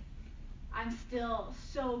now, I'm still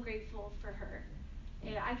so grateful for her,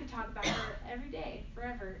 and I could talk about her every day,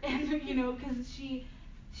 forever, and because she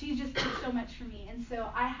just did so much for me. And so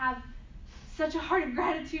I have such a heart of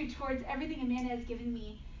gratitude towards everything Amanda has given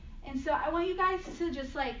me. And so I want you guys to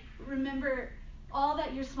just remember all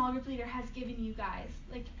that your small group leader has given you guys.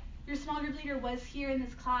 Your small group leader was here in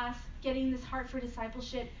this class, getting this heart for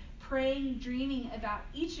discipleship, praying, dreaming about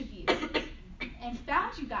each of you, and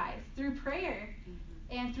found you guys through prayer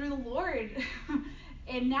and through the Lord.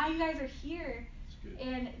 And now you guys are here,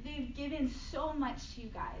 and they've given so much to you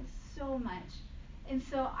guys, so much. And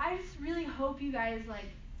so I just really hope you guys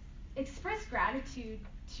express gratitude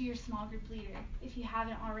to your small group leader if you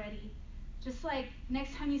haven't already. Just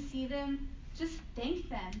next time you see them, just thank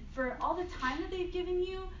them for all the time that they've given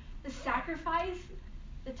you, the sacrifice,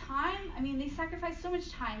 the time. I mean, they sacrifice so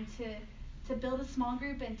much time to build a small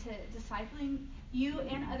group and to discipling you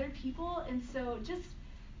and other people. And so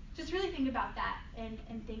just really think about that and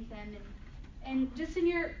thank them. And just in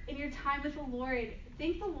your time with the Lord,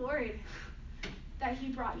 thank the Lord that He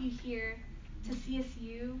brought you here to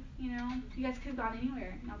CSU. You guys could have gone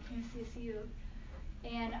anywhere. Now came to CSU.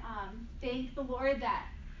 And thank the Lord that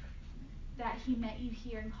He met you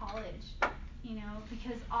here in college.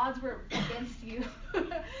 Because odds were against you,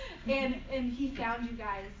 and He found you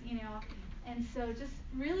guys. And so just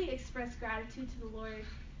really express gratitude to the Lord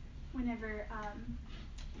whenever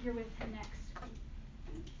you're with Him next.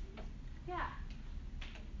 Yeah.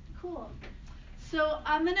 Cool. So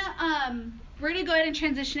we're gonna go ahead and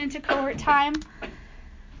transition into cohort time.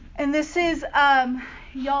 And this is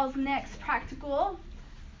y'all's next practical.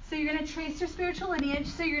 So you're gonna trace your spiritual lineage.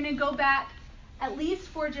 So you're gonna go back at least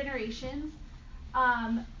 4 generations.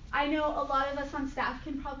 I know a lot of us on staff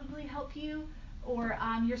can probably help you, or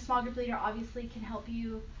your small group leader obviously can help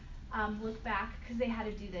you look back, because they had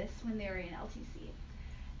to do this when they were in LTC.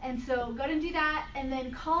 And so go ahead and do that, and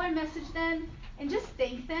then call or message them, and just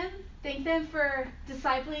thank them. Thank them for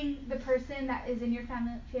discipling the person that is in your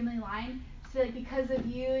family line. So because of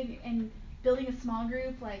you and building a small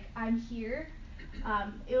group, I'm here,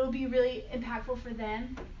 it will be really impactful for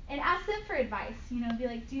them. And ask them for advice. Be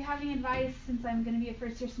like, do you have any advice, since I'm going to be a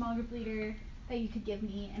first-year small group leader, that you could give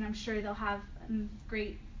me? And I'm sure they'll have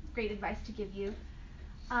great advice to give you.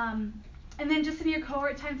 And then just in your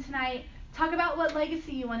cohort time tonight, talk about what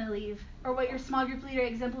legacy you want to leave, or what your small group leader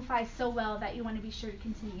exemplifies so well that you want to be sure to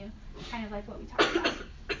continue, kind of like what we talked about.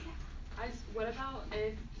 What about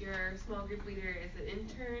if your small group leader is an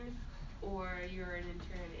intern, or you're an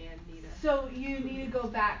intern and need a... So you need to go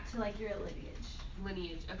back to your lineage.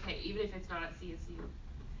 Okay, even if it's not at CSU.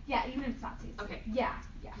 Yeah, even if it's not CSU. Okay. Yeah.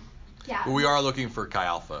 But we are looking for Chi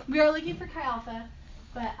Alpha. We are looking for Chi Alpha,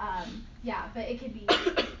 but but it could be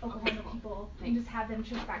Oklahoma people. Thanks. And just have them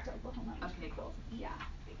shift back to Oklahoma. Okay, cool. Yeah.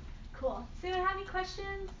 Cool. Does anyone have any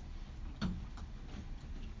questions?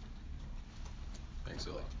 Thanks,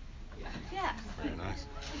 Lily. Yeah. Very nice.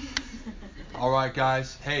 All right,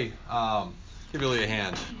 guys. Hey, give Lily a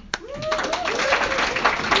hand.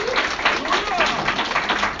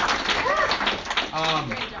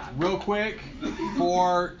 Real quick,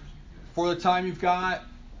 for the time you've got,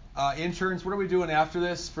 interns, what are we doing after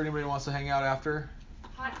this? For anybody who wants to hang out after?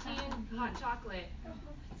 Hot tea and hot chocolate.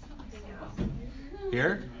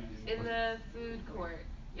 Here? In the food court.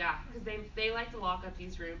 Yeah, because they like to lock up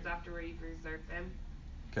these rooms after we've reserved them.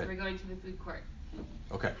 Okay. So we're going to the food court.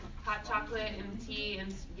 Okay. Hot chocolate and tea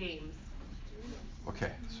and games.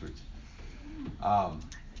 Okay, sweet.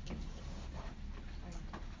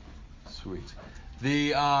 Sweet.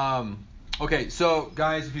 Okay, so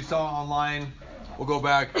guys, if you saw online, we'll go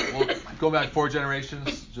back 4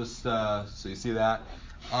 generations, just so you see that.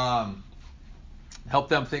 Help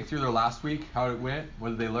them think through their last week, how it went, what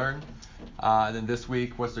did they learn, and then this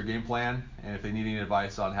week, what's their game plan, and if they need any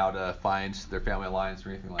advice on how to find their family alliance or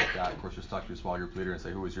anything like that, of course, just talk to your small group leader and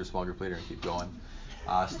say, who was your small group leader, and keep going.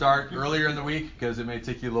 Start earlier in the week, because it may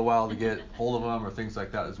take you a little while to get hold of them or things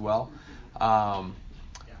like that as well.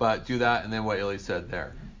 But do that, and then what Illy said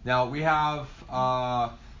there. Now we have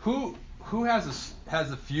who has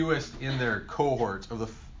the fewest in their cohort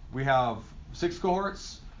we have 6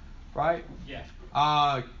 cohorts, right? Yeah.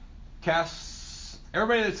 Cass,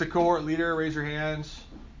 everybody that's a cohort leader, raise your hand.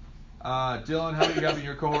 Dylan, how many do you have in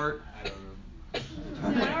your cohort? I don't know.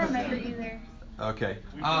 No, I don't remember either. Okay.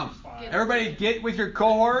 Everybody get with your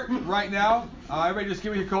cohort right now. Everybody just get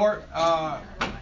with your cohort.